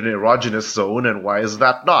part considered an erogenous zone and why is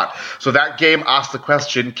that not? So that game asks the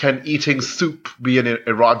question, can eating soup be an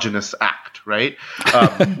erogenous act, right?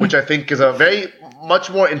 Which I think is a very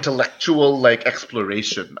much more intellectual like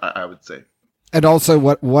exploration, I would say. And also,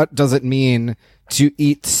 what does it mean to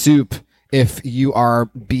eat soup if you are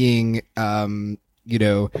being,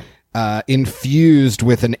 infused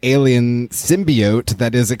with an alien symbiote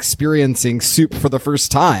that is experiencing soup for the first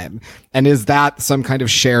time? And is that some kind of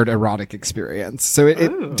shared erotic experience? So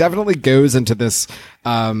it definitely goes into this,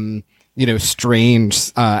 strange,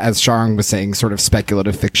 as Sharang was saying, sort of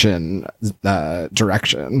speculative fiction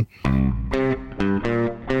direction.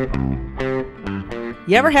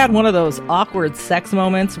 You ever had one of those awkward sex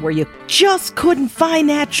moments where you just couldn't find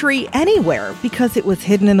that tree anywhere because it was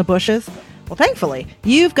hidden in the bushes? Well, thankfully,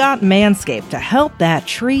 you've got Manscaped to help that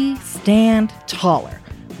tree stand taller.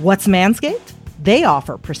 What's Manscaped? They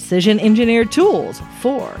offer precision-engineered tools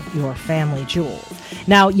for your family jewels.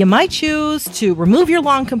 Now, you might choose to remove your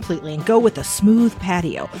lawn completely and go with a smooth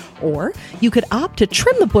patio, or you could opt to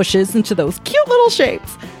trim the bushes into those cute little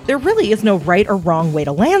shapes. There really is no right or wrong way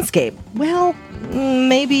to landscape. Well,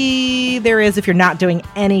 maybe there is if you're not doing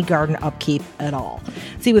any garden upkeep at all.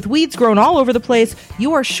 See, with weeds grown all over the place,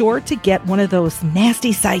 you are sure to get one of those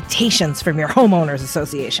nasty citations from your homeowners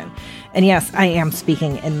association. And yes, I am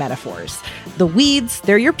speaking in metaphors. The weeds,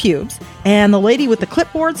 they're your pubes, and the lady with the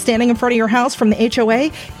clipboard standing in front of your house from the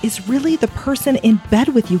HOA is really the person in bed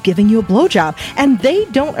with you giving you a blowjob, and they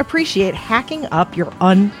don't appreciate hacking up your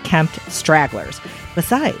unkempt stragglers.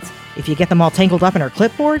 Besides, if you get them all tangled up in her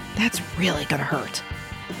clipboard, that's really gonna hurt.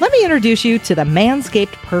 Let me introduce you to the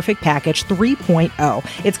Manscaped Perfect Package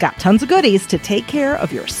 3.0. It's got tons of goodies to take care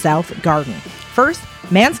of your south garden. First,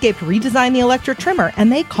 Manscaped redesigned the electric trimmer,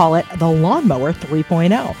 and they call it the Lawnmower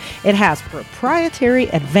 3.0. It has proprietary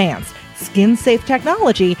advanced skin-safe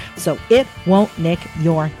technology, so it won't nick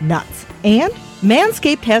your nuts. And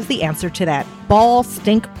Manscaped has the answer to that ball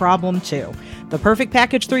stink problem, too. The Perfect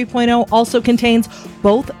Package 3.0 also contains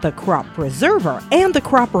both the Crop Preserver and the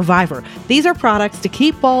Crop Reviver. These are products to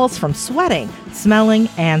keep balls from sweating, smelling,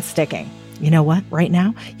 and sticking. You know what? Right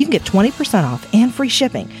now, you can get 20% off and free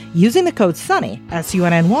shipping using the code SUNNY,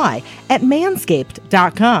 S-U-N-N-Y, at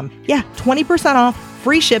manscaped.com. Yeah, 20% off,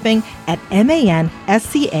 free shipping at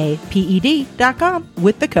manscaped.com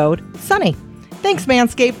with the code SUNNY. Thanks,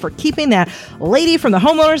 Manscaped, for keeping that lady from the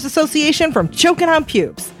Homeowners Association from choking on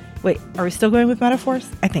pubes. Wait, are we still going with metaphors?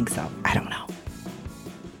 I think so. I don't know.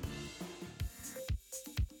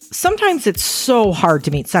 Sometimes it's so hard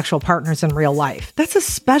to meet sexual partners in real life. That's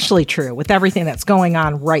especially true with everything that's going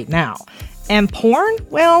on right now. And porn,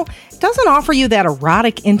 well, it doesn't offer you that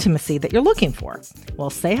erotic intimacy that you're looking for. Well,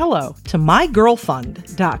 say hello to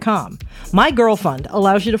MyGirlfund.com. MyGirlfund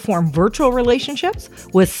allows you to form virtual relationships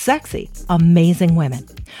with sexy, amazing women.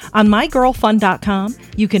 On MyGirlfund.com,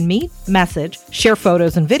 you can meet, message, share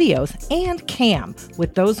photos and videos, and cam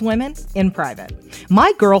with those women in private.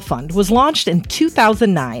 MyGirlfund was launched in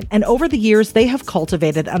 2009, and over the years, they have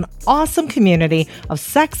cultivated an awesome community of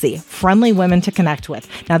sexy, friendly women to connect with.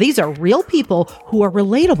 Now, these are real people who are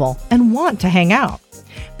relatable and want to hang out.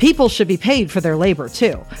 People should be paid for their labor,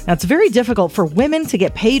 too. Now, it's very difficult for women to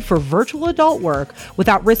get paid for virtual adult work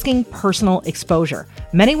without risking personal exposure.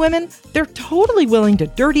 Many women, they're totally willing to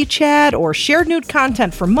dirty chat or share nude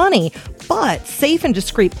content for money, but safe and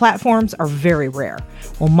discreet platforms are very rare.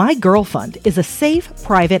 Well, MyGirlfund is a safe,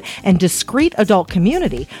 private, and discreet adult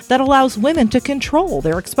community that allows women to control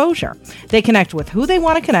their exposure. They connect with who they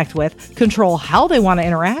want to connect with, control how they want to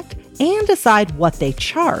interact, and decide what they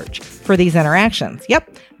charge for these interactions.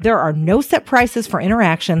 Yep, there are no set prices for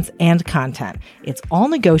interactions and content. It's all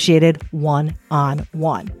negotiated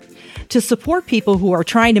one-on-one. To support people who are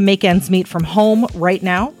trying to make ends meet from home right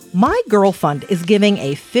now, MyGirlfund is giving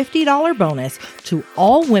a $50 bonus to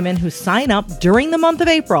all women who sign up during the month of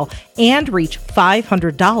April and reach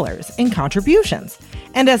 $500 in contributions.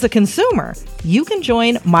 And as a consumer, you can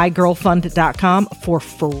join mygirlfund.com for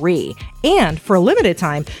free. And for a limited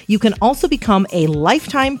time, you can also become a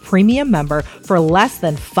lifetime premium member for less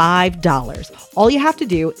than $5. All you have to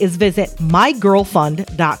do is visit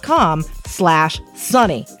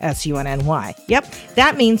mygirlfund.com/sunny, S-U-N-N-Y. Yep,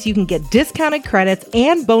 that means you can get discounted credits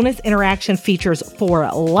and bonus interaction features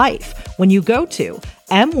for life when you go to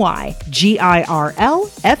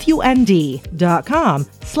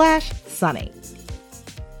mygirlfund.com/sunny.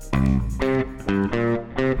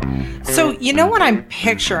 So, you know what I'm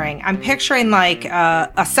picturing? I'm picturing like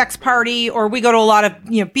a sex party, or we go to a lot of,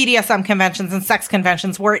 BDSM conventions and sex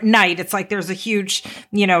conventions where at night it's like there's a huge,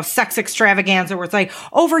 sex extravaganza where it's like,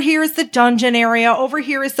 over here is the dungeon area, over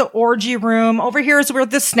here is the orgy room, over here is where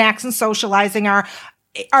the snacks and socializing are.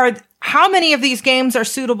 How many of these games are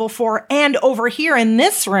suitable for, and over here in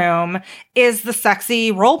this room is the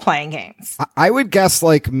sexy role-playing games? I would guess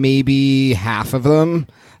like maybe half of them.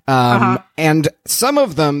 And some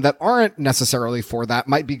of them that aren't necessarily for that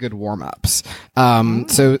might be good warm-ups.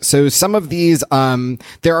 So some of these,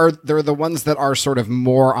 there are the ones that are sort of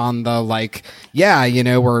more on the like,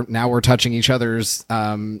 we're touching each other's,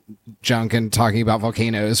 junk and talking about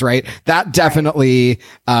volcanoes, right? That definitely,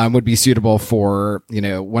 would be suitable for,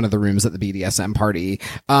 one of the rooms at the BDSM party.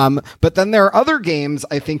 But then there are other games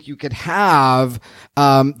I think you could have.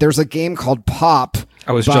 There's a game called Pop.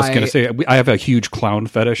 I was just going to say, I have a huge clown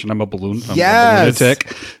fetish, and I'm a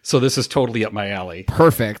lunatic, so this is totally up my alley.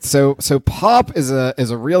 Perfect. So Pop is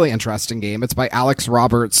a really interesting game. It's by Alex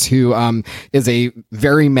Roberts, who is a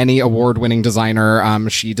very many award-winning designer.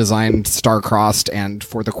 She designed Starcrossed and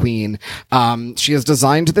For the Queen. She has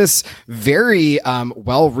designed this very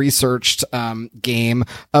well-researched game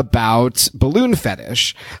about balloon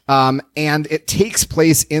fetish, and it takes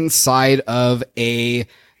place inside of a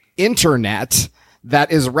internet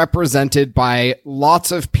that is represented by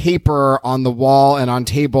lots of paper on the wall and on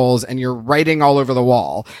tables, and you're writing all over the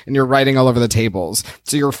wall and you're writing all over the tables.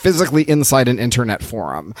 So you're physically inside an internet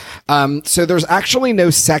forum. So there's actually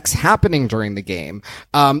no sex happening during the game.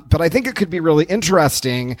 But I think it could be really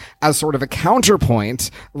interesting as sort of a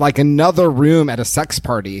counterpoint, like another room at a sex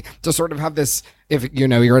party, to sort of have this, if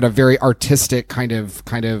you're at a very artistic kind of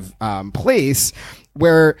place,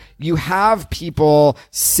 where you have people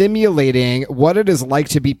simulating what it is like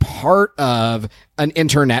to be part of an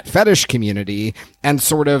internet fetish community and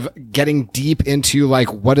sort of getting deep into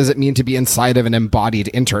like, what does it mean to be inside of an embodied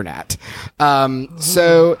internet?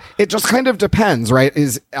 So it just kind of depends, right?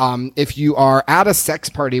 If you are at a sex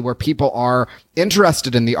party where people are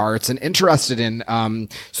interested in the arts and interested in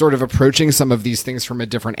sort of approaching some of these things from a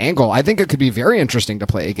different angle, I think it could be very interesting to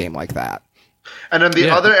play a game like that. And on the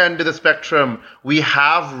other end of the spectrum, we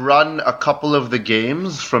have run a couple of the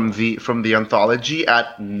games from the anthology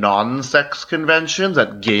at non-sex conventions,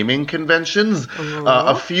 at gaming conventions.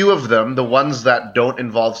 A few of them, the ones that don't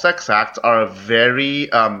involve sex acts, are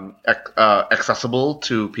very accessible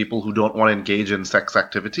to people who don't want to engage in sex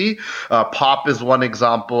activity. Pop is one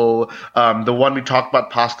example. The one we talked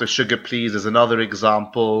about, Pasta Sugar Please, is another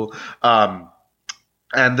example.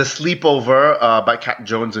 And The Sleepover by Kat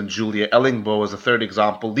Jones and Julia Ellingbo is a third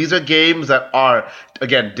example. These are games that are,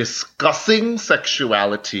 again, discussing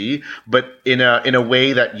sexuality, but in a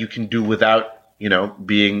way that you can do without,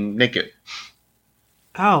 being naked.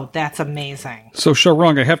 Oh, that's amazing. So,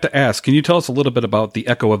 Sharang, I have to ask, can you tell us a little bit about The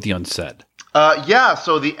Echo of the Unsaid?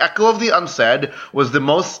 So The Echo of the Unsaid was the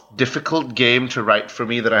most difficult game to write for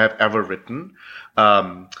me that I have ever written.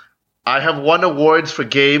 I have won awards for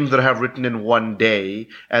games that I have written in one day,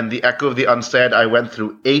 and The Echo of the Unsaid, I went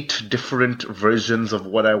through 8 different versions of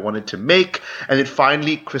what I wanted to make, and it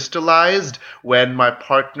finally crystallized when my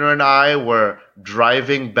partner and I were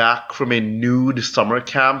driving back from a nude summer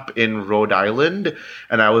camp in Rhode Island,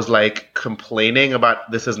 and I was like complaining about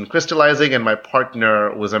this isn't crystallizing, and my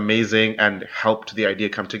partner was amazing and helped the idea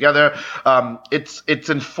come together. It's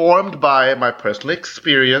informed by my personal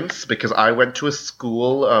experience because I went to a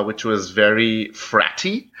school which was very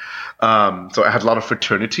fratty. So I had a lot of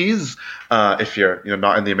fraternities. If you're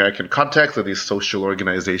not in the American context, or these social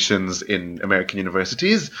organizations in American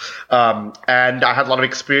universities, and I had a lot of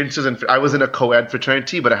experiences. And I was in a co-ed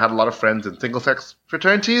fraternity, but I had a lot of friends in single-sex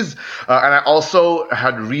fraternities. And I also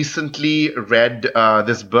had recently read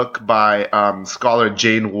this book by scholar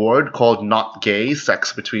Jane Ward called "Not Gay: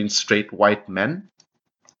 Sex Between Straight White Men."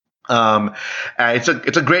 It's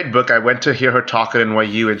a great book. I went to hear her talk at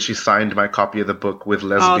NYU, and she signed my copy of the book with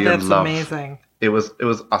lesbian that's love. Amazing. It was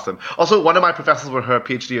awesome. Also, one of my professors were her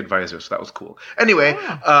PhD advisors, so that was cool. Anyway,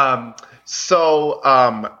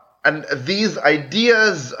 and these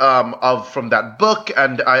ideas from that book,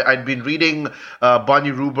 and I'd been reading Bonnie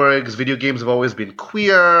Ruberg's Video Games Have Always Been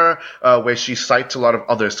Queer, where she cites a lot of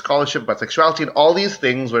other scholarship about sexuality, and all these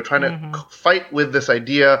things were trying to fight with this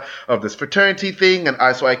idea of this fraternity thing.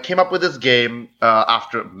 And so I came up with this game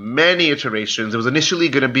after many iterations. It was initially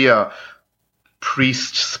going to be a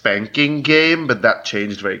priest spanking game, but that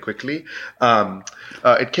changed very quickly.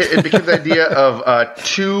 It became the idea of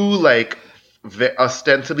two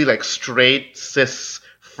ostensibly straight cis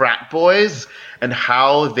frat boys, and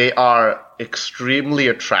how they are extremely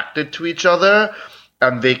attracted to each other,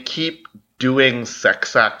 and they keep doing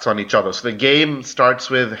sex acts on each other. So the game starts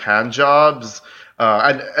with hand jobs.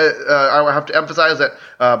 And I have to emphasize that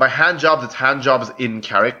by hand jobs, it's hand jobs in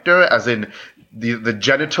character, as in the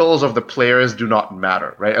genitals of the players do not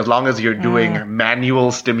matter, right? As long as you're doing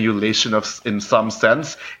manual stimulation in some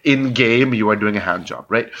sense, in game, you are doing a hand job,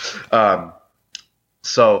 right?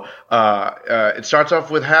 So it starts off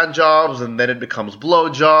with hand jobs, and then it becomes blow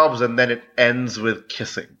jobs, and then it ends with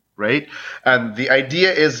kissing, right? And the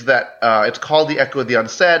idea is that it's called The Echo of the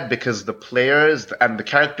Unsaid because the players and the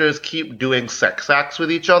characters keep doing sex acts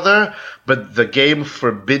with each other, but the game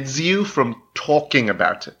forbids you from talking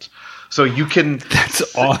about it. So you can...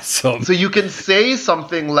 That's awesome. So you can say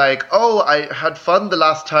something like, oh, I had fun the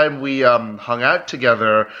last time we hung out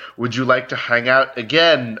together. Would you like to hang out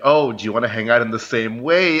again? Oh, do you want to hang out in the same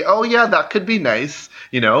way? Oh, yeah, that could be nice.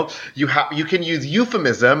 You can use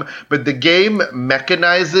euphemism, but the game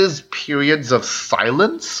mechanizes periods of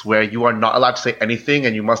silence where you are not allowed to say anything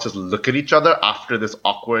and you must just look at each other after this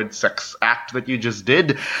awkward sex act that you just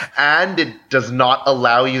did. And it does not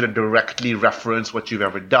allow you to directly reference what you've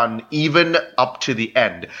ever done, even up to the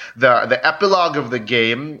end. The epilogue of the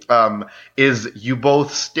game is you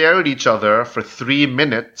both stare at each other for 3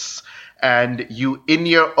 minutes, and you, in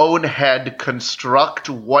your own head, construct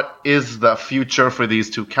what is the future for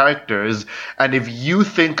these two characters. And if you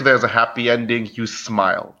think there's a happy ending, you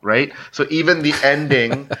smile, right? So even the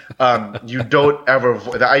ending, you don't ever...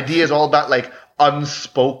 The idea is all about,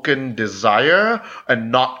 unspoken desire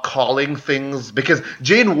and not calling things... Because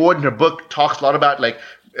Jane Ward in her book talks a lot about,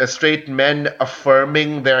 straight men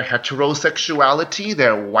affirming their heterosexuality,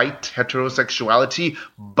 their white heterosexuality,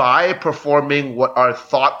 by performing what are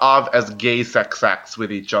thought of as gay sex acts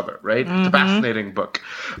with each other, right? It's a fascinating book.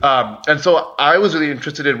 And so I was really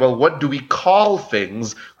interested in, well, what do we call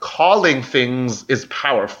things? Calling things is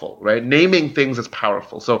powerful, right? Naming things is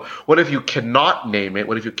powerful. So what if you cannot name it?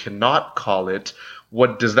 What if you cannot call it?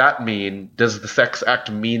 What does that mean? Does the sex act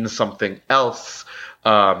mean something else?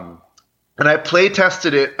 And I play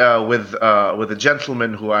tested it with a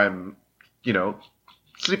gentleman who I'm,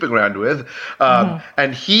 sleeping around with,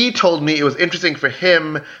 and he told me it was interesting for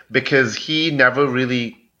him because he never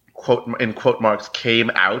really quote marks came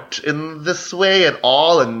out in this way at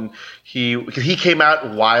all, and because he came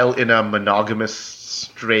out while in a monogamous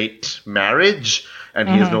straight marriage, and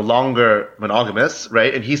he is no longer monogamous,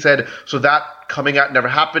 right? And he said, so that coming out never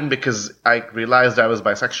happened because I realized I was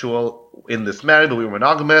bisexual in this marriage, but we were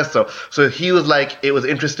monogamous. So he was like, it was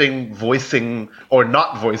interesting voicing or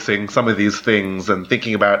not voicing some of these things and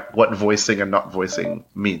thinking about what voicing and not voicing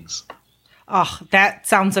means. Oh, that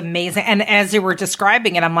sounds amazing. And as you were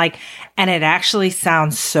describing it, I'm like, and it actually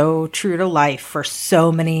sounds so true to life for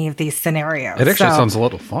so many of these scenarios. It actually sounds a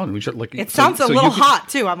little fun. We should It sounds a little hot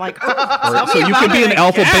too. I'm like, so you could be an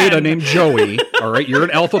alpha beta named Joey. All right, you're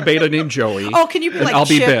an alpha beta named Joey. Oh, can you be like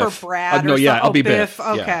Chip or Brad? No, yeah, I'll be Biff.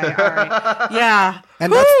 Okay, all right, yeah.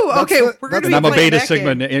 And okay, we're going to be. I'm a beta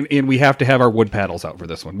sigma, and we have to have our wood paddles out for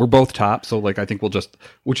this one. We're both top, so I think we'll just,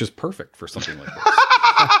 which is perfect for something like this.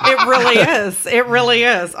 It really is. It really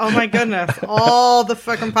is. Oh my goodness. All the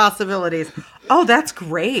fucking possibilities. Oh, that's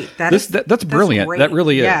great. That's brilliant. Great. That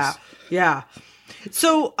really is. Yeah. Yeah.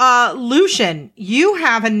 So, Lucian, you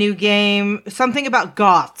have a new game, something about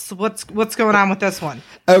goths. What's going on with this one?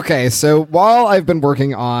 Okay, so while I've been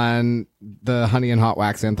working on the Honey and Hot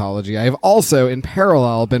Wax anthology, I've also, in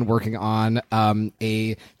parallel, been working on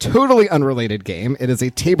a totally unrelated game. It is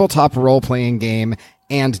a tabletop role-playing game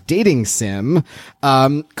and dating sim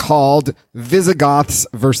called Visigoths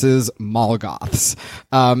versus Molgoths.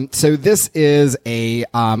 So this is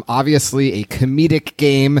obviously a comedic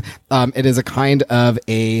game. It is a kind of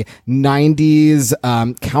a 90s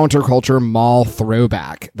counterculture mall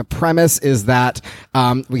throwback. The premise is that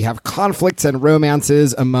we have conflicts and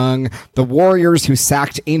romances among the warriors who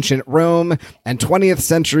sacked ancient Rome and 20th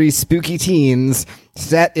century spooky teens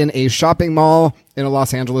set in a shopping mall in a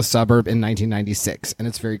Los Angeles suburb in 1996. And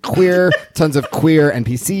it's very queer, tons of queer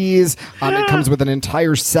NPCs. It comes with an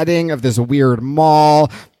entire setting of this weird mall.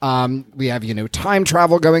 We have, time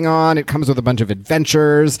travel going on. It comes with a bunch of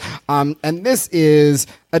adventures. And this is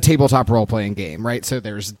a tabletop role-playing game, right? So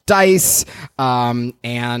there's dice, and,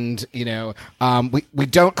 we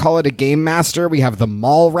don't call it a game master. We have the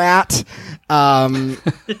mall rat. And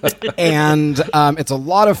it's a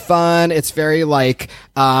lot of fun. It's very think,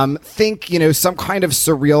 some kind of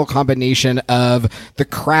surreal combination of The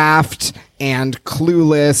Craft and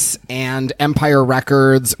Clueless and Empire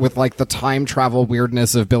Records with the time travel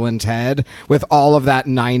weirdness of Bill and Ted with all of that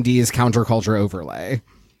 90s counterculture overlay.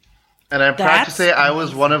 And I'm proud to say I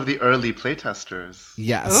was one of the early playtesters.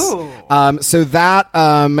 Yes. So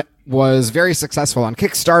that was very successful on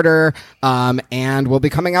Kickstarter, and will be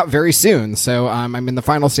coming out very soon. So I'm in the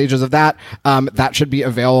final stages of that. That should be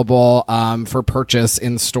available for purchase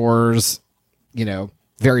in stores,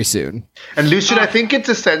 very soon. And Lucian, I think it's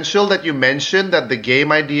essential that you mentioned that the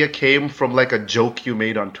game idea came from a joke you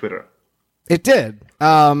made on Twitter. It did.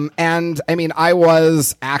 And I mean, I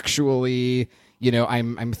was actually...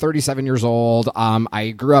 I'm 37 years old.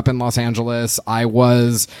 I grew up in Los Angeles. I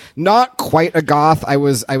was not quite a goth. I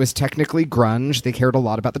was technically grunge. They cared a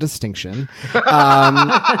lot about the distinction. But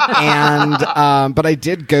I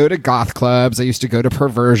did go to goth clubs. I used to go to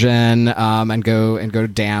Perversion, and go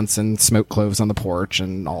dance and smoke cloves on the porch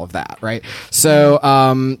and all of that. Right. So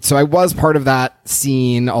I was part of that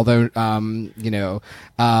scene, although, I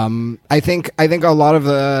think a lot of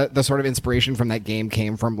the sort of inspiration from that game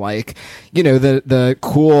came from the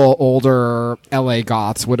cool older LA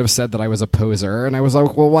goths would have said that I was a poser, and I was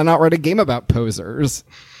like, well, why not write a game about posers?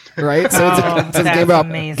 Right? So it's a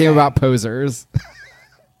game about posers.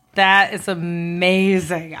 That is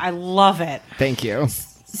amazing. I love it. Thank you.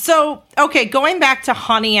 So, okay, going back to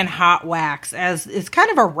Honey and Hot Wax as is kind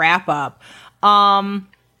of a wrap up.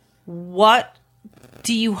 What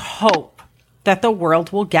do you hope that the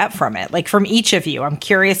world will get from it? From each of you, I'm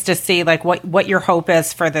curious to see what your hope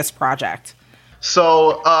is for this project.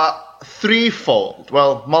 So, threefold,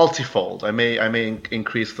 well, multifold. I may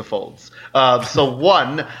increase the folds. So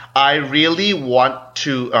one, I really want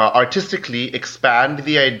to artistically expand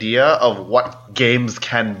the idea of what games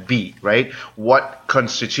can be, right? What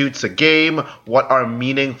constitutes a game, what are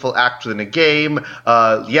meaningful acts within a game.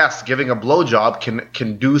 Yes, giving a blowjob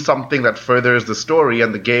can do something that furthers the story,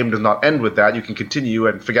 and the game does not end with that. You can continue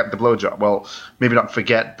and forget the blowjob. Well, maybe not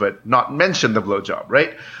forget, but not mention the blowjob,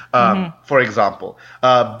 right? For example.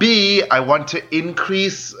 B, I want to I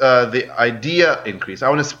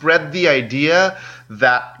want to spread the idea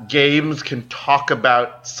that games can talk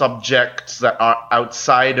about subjects that are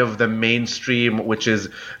outside of the mainstream, which is,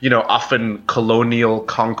 often colonial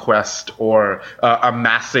conquest or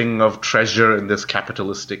amassing of treasure in this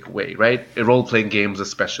capitalistic way, right? Role-playing games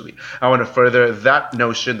especially. I want to further that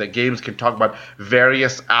notion that games can talk about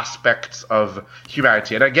various aspects of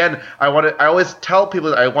humanity. And again, I always tell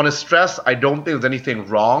people that I want to stress, I don't think there's anything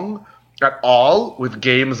wrong at all with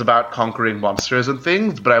games about conquering monsters and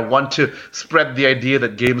things, but I want to spread the idea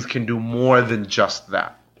that games can do more than just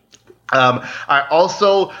that. I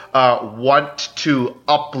also want to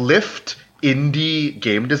uplift indie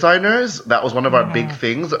game designers. That was one of our big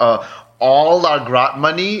things. All our grant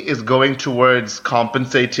money is going towards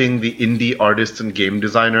compensating the indie artists and game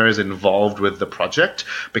designers involved with the project,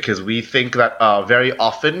 because we think that very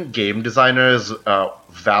often game designers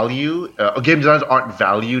game designers aren't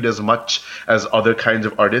valued as much as other kinds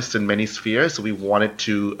of artists in many spheres, so we wanted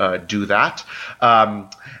to do that.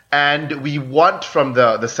 And we want, from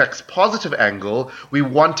the sex-positive angle, we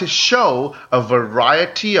want to show a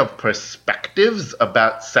variety of perspectives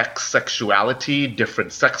about sex, sexuality,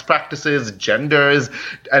 different sex practices, genders,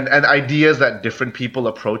 and ideas that different people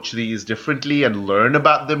approach these differently and learn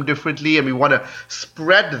about them differently. And we want to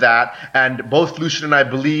spread that. And both Lucian and I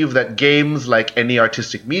believe that games, like any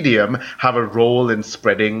artistic medium, have a role in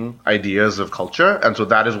spreading ideas of culture. And so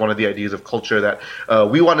that is one of the ideas of culture that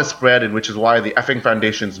we want to spread, and which is why the Effing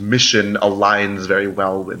Foundation's mission aligns very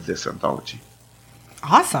well with this anthology.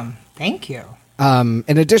 Awesome. Thank you.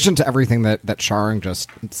 In addition to everything that Sharang just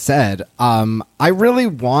said, I really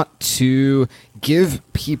want to give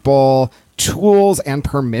people tools and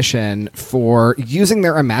permission for using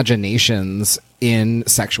their imaginations in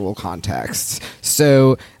sexual contexts.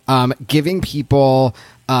 So giving people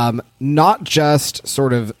not just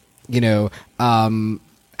sort of,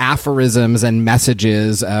 aphorisms and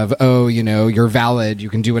messages of, you're valid, you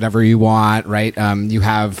can do whatever you want, right? You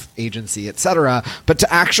have agency, etc. But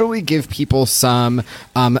to actually give people some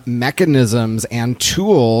mechanisms and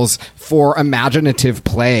tools for imaginative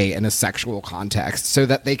play in a sexual context, so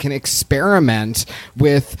that they can experiment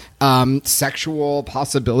with sexual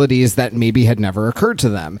possibilities that maybe had never occurred to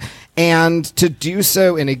them. And to do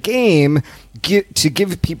so in a game, to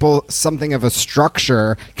give people something of a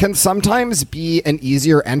structure, can sometimes be an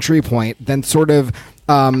easier entry point than sort of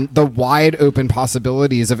the wide open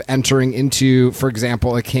possibilities of entering into, for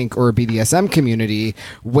example, a kink or a BDSM community,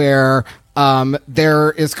 where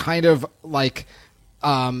there is kind of like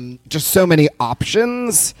just so many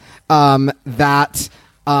options that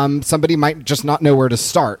somebody might just not know where to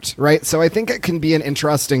start, right? So I think it can be an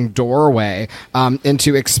interesting doorway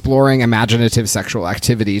into exploring imaginative sexual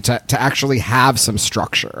activity to actually have some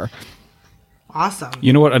structure. Awesome.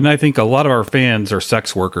 You know what? And I think a lot of our fans are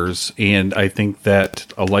sex workers, and I think that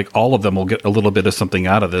like all of them will get a little bit of something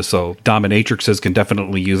out of this. So dominatrixes can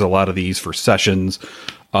definitely use a lot of these for sessions.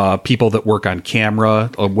 People that work on camera,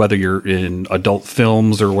 whether you're in adult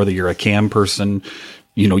films or whether you're a cam person,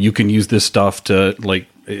 you can use this stuff to like,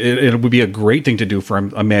 it would be a great thing to do for,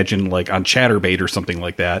 imagine like on Chatterbait or something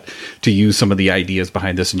like that, to use some of the ideas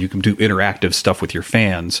behind this, and you can do interactive stuff with your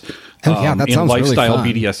fans. Oh, yeah, that sounds lifestyle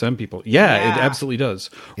really fun. BDSM people. Yeah, it absolutely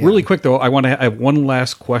does. Yeah. Really quick though, I want to have one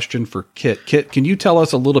last question for Kit. Kit, can you tell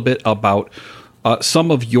us a little bit about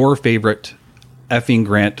some of your favorite Effing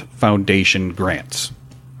Grant Foundation grants?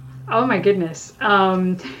 Oh my goodness.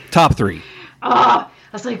 Top 3.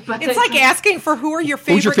 I was like, but it's like asking for who are your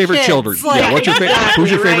favorite Who's your favorite kids? children? Like, yeah,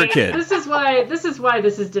 who's your favorite kid? This is why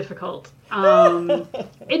this is difficult.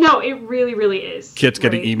 It really, really is. Kit's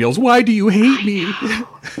getting emails. Why do you hate me?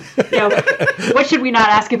 What should we not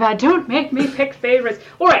ask about? Don't make me pick favorites.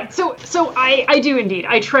 All right, so I do indeed.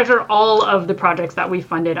 I treasure all of the projects that we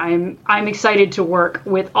funded. I'm excited to work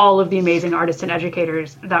with all of the amazing artists and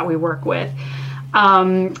educators that we work with.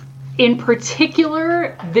 In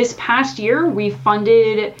particular, this past year, we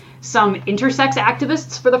funded some intersex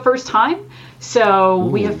activists for the first time. So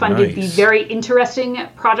we have funded the very interesting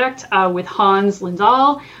project with Hans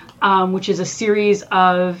Lindahl, which is a series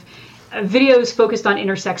of videos focused on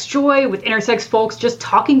intersex joy, with intersex folks just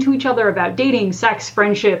talking to each other about dating, sex,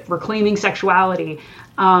 friendship, reclaiming sexuality,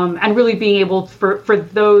 and really being able for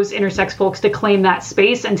those intersex folks to claim that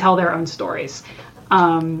space and tell their own stories.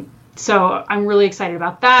 So I'm really excited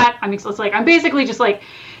about that. I'm basically just like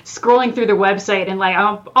scrolling through the website and like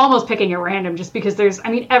I'm almost picking at random just because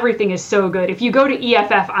everything is so good. If you go to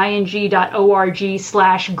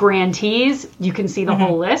effing.org/grantees, you can see the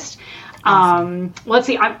whole list. Awesome. Let's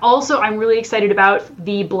see. I'm really excited about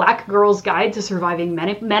the Black Girl's Guide to Surviving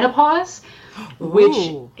Menopause,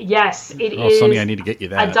 which, yes, it is Sonny, I need to get you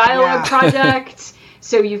that. A dialogue project.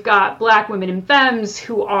 So you've got Black women and femmes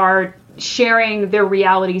who are sharing their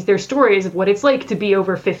realities, their stories of what it's like to be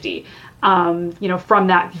over 50. From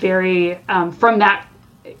that from that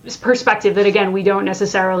perspective that, again, we don't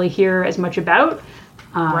necessarily hear as much about.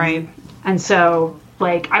 Right. And so,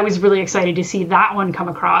 I was really excited to see that one come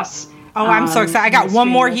across. Oh, I'm so excited. I got one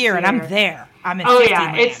more year and I'm there. I'm in 50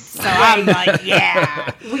 land. So I'm like,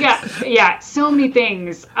 yeah. We got, so many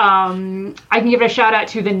things. I can give a shout out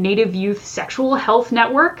to the Native Youth Sexual Health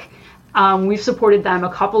Network. We've supported them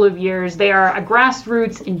a couple of years. They are a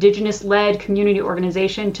grassroots, Indigenous-led community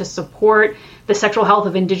organization to support the sexual health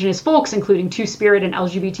of Indigenous folks, including Two-Spirit and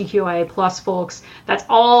LGBTQIA+ folks. That's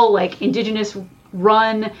all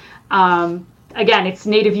Indigenous-run. Again, it's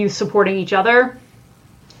Native youth supporting each other.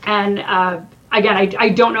 And again, I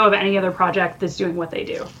don't know of any other project that's doing what they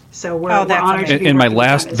do. So we're honored to be And my working with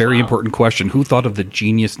last them as very well. important question, who thought of the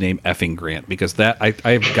genius name Effing Grant? Because that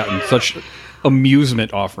I've gotten such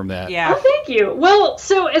amusement off from that. Yeah. Oh, thank you. Well,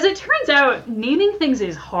 so as it turns out, naming things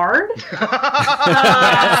is hard.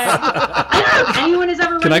 I don't know if anyone has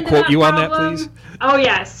ever Can run I into quote you on problem. that, please? Oh,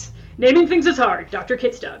 yes. Naming things is hard. Dr.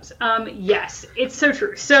 Kit Stubbs. Yes, it's so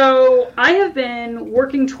true. So I have been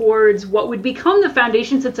working towards what would become the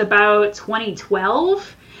foundation since about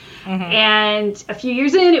 2012. And a few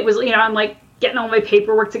years in, it was, I'm getting all my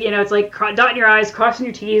paperwork to, it's dotting your I's, crossing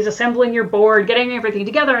your T's, assembling your board, getting everything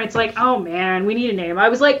together. And it's oh man, we need a name. I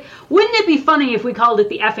was wouldn't it be funny if we called it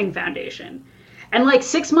the Effing Foundation? And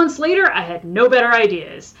 6 months later, I had no better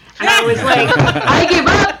ideas. And I was I give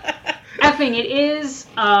up. Effing it is.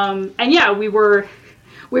 And yeah, we were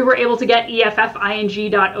able to get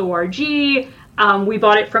effing.org. We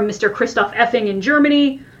bought it from Mr. Christoph Effing in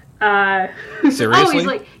Germany.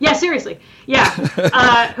 Seriously? Yeah, seriously. Yeah.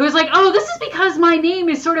 Who was oh, this is because my name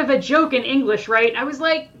is sort of a joke in English, right? And I was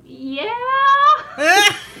yeah.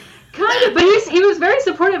 Kind of. But he was very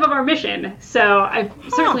supportive of our mission. So I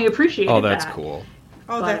certainly appreciated that. Oh, that's cool.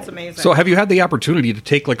 Oh, that's amazing. So have you had the opportunity to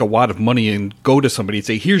take a wad of money and go to somebody and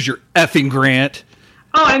say, here's your effing grant?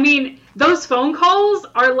 Oh, I mean, those phone calls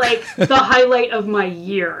are the highlight of my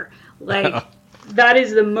year. That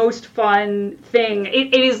is the most fun thing.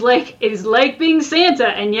 It is like being Santa,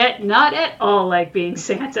 and yet not at all like being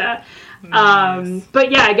Santa. Nice.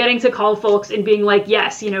 But yeah, getting to call folks and being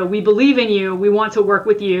yes, we believe in you. We want to work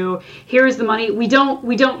with you. Here's the money. We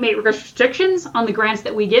don't make restrictions on the grants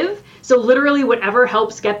that we give. So literally whatever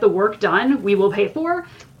helps get the work done, we will pay for.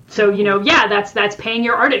 So, that's paying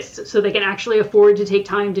your artists so they can actually afford to take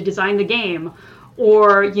time to design the game.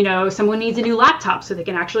 Or, someone needs a new laptop so they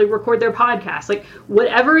can actually record their podcast.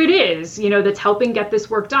 Whatever it is, that's helping get this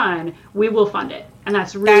work done, we will fund it. And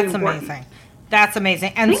that's really important. Amazing. That's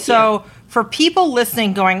amazing. And so for people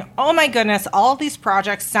listening going, oh my goodness, all these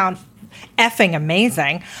projects sound effing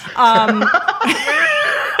amazing.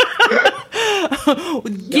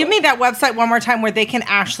 Give me that website one more time where they can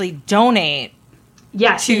actually donate.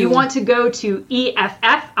 Yes, so you want to go to effing.org.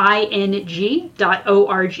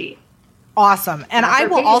 Awesome. And I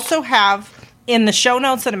will also have in the show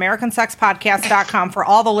notes at americansexpodcast.com for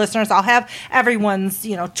all the listeners, I'll have everyone's,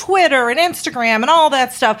 Twitter and Instagram and all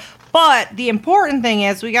that stuff. But the important thing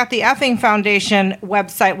is we got the Effing Foundation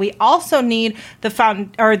website. We also need the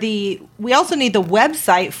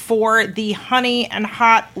website for the Honey and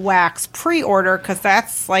Hot Wax pre-order because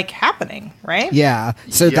that's happening, right? Yeah.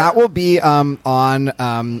 So that will be on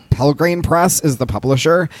Pelgrane Press is the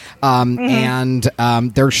publisher. And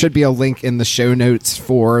there should be a link in the show notes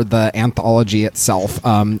for the anthology itself.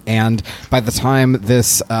 And by the time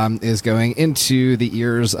this is going into the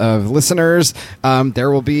ears of listeners,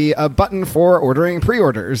 there will be a button for ordering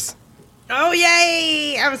pre-orders. Oh,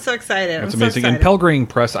 yay! I'm so excited. That's amazing. And Pelgrane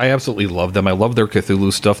Press, I absolutely love them. I love their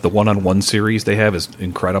Cthulhu stuff. The one-on-one series they have is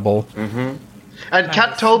incredible. Mm-hmm. And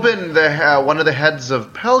Kat Tobin, one of the heads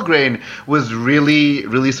of Pelgrane, was really,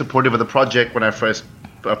 really supportive of the project when I first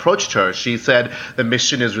approached her. She said the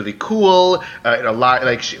mission is really cool.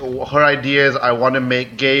 Her idea is I want to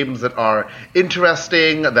make games that are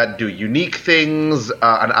interesting, that do unique things,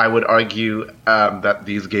 and I would argue that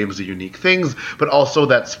these games are unique things, but also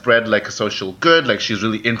that spread a social good. She's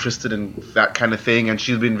really interested in that kind of thing, and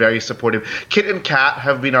she's been very supportive. Kit and Kat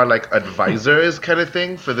have been our advisors kind of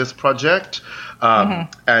thing for this project.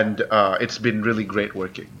 And it's been really great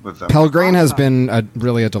working with them. Pelgrane has been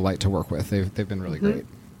really a delight to work with. They've been really great.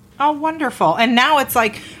 Oh, wonderful. And now it's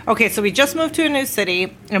like, okay, so we just moved to a new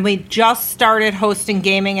city and we just started hosting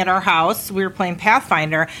gaming at our house. We were playing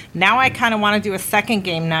Pathfinder. Now I kind of want to do a second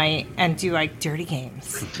game night and do like dirty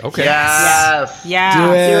games. Okay. Yes. Yeah.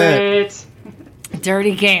 Do Do it.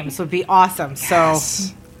 Dirty games would be awesome. So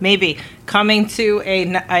maybe coming to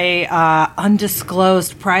a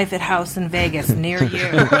undisclosed private house in Vegas near you.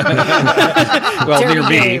 Well, Dirty near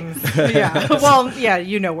me. games. Yeah. Well, yeah,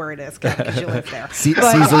 you know where it is because you live there.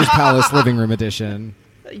 Caesar's Palace Living Room Edition.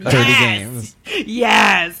 Dirty games.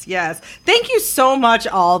 Yes. Thank you so much,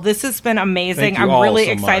 all. This has been amazing. Thank you I'm all really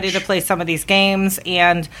so excited much. to play some of these games,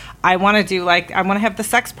 and I want to have the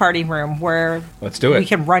sex party room where Let's do it. we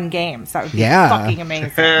can run games. That would be Yeah. fucking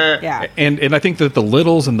amazing. Yeah. And I think that the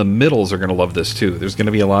littles and the middles are going to love this too. There's going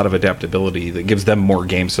to be a lot of adaptability that gives them more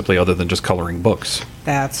games to play other than just coloring books.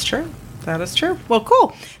 That's true. That is true. Well,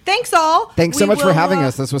 cool. Thanks, all. Thanks so We much for will, having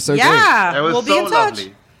us. This was so great. Yeah. It was we'll be so in touch.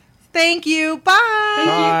 lovely. Thank you. Bye.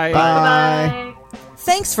 Bye. Bye.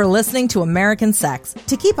 Thanks for listening to American Sex.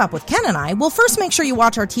 To keep up with Ken and I, well, first make sure you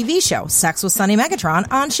watch our TV show, Sex with Sunny Megatron,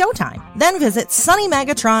 on Showtime. Then visit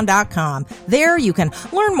sunnymegatron.com. There you can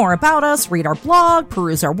learn more about us, read our blog,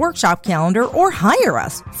 peruse our workshop calendar, or hire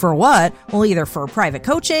us. For what? Well, either for private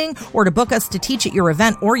coaching, or to book us to teach at your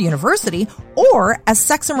event or university, or as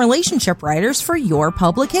sex and relationship writers for your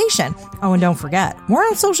publication. Oh, and don't forget, we're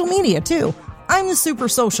on social media, too. I'm the super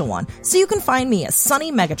social one, so you can find me as Sunny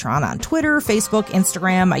Megatron on Twitter, Facebook,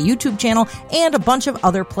 Instagram, my YouTube channel, and a bunch of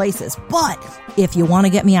other places. But if you want to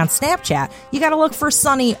get me on Snapchat, you gotta look for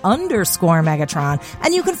Sunny_Megatron,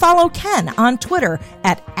 and you can follow Ken on Twitter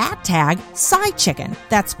at @SideChicken.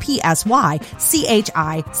 That's PSYCHICKEN.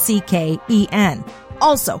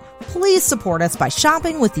 Also, please support us by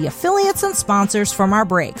shopping with the affiliates and sponsors from our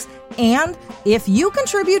breaks. And if you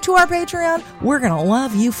contribute to our Patreon, we're going to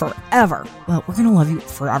love you forever. Well, we're going to love you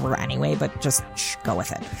forever anyway, but just go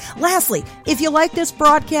with it. Lastly, if you like this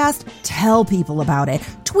broadcast, tell people about it.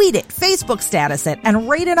 Tweet it, Facebook status it, and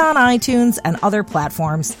rate it on iTunes and other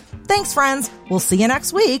platforms. Thanks, friends. We'll see you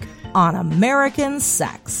next week on American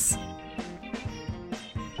Sex.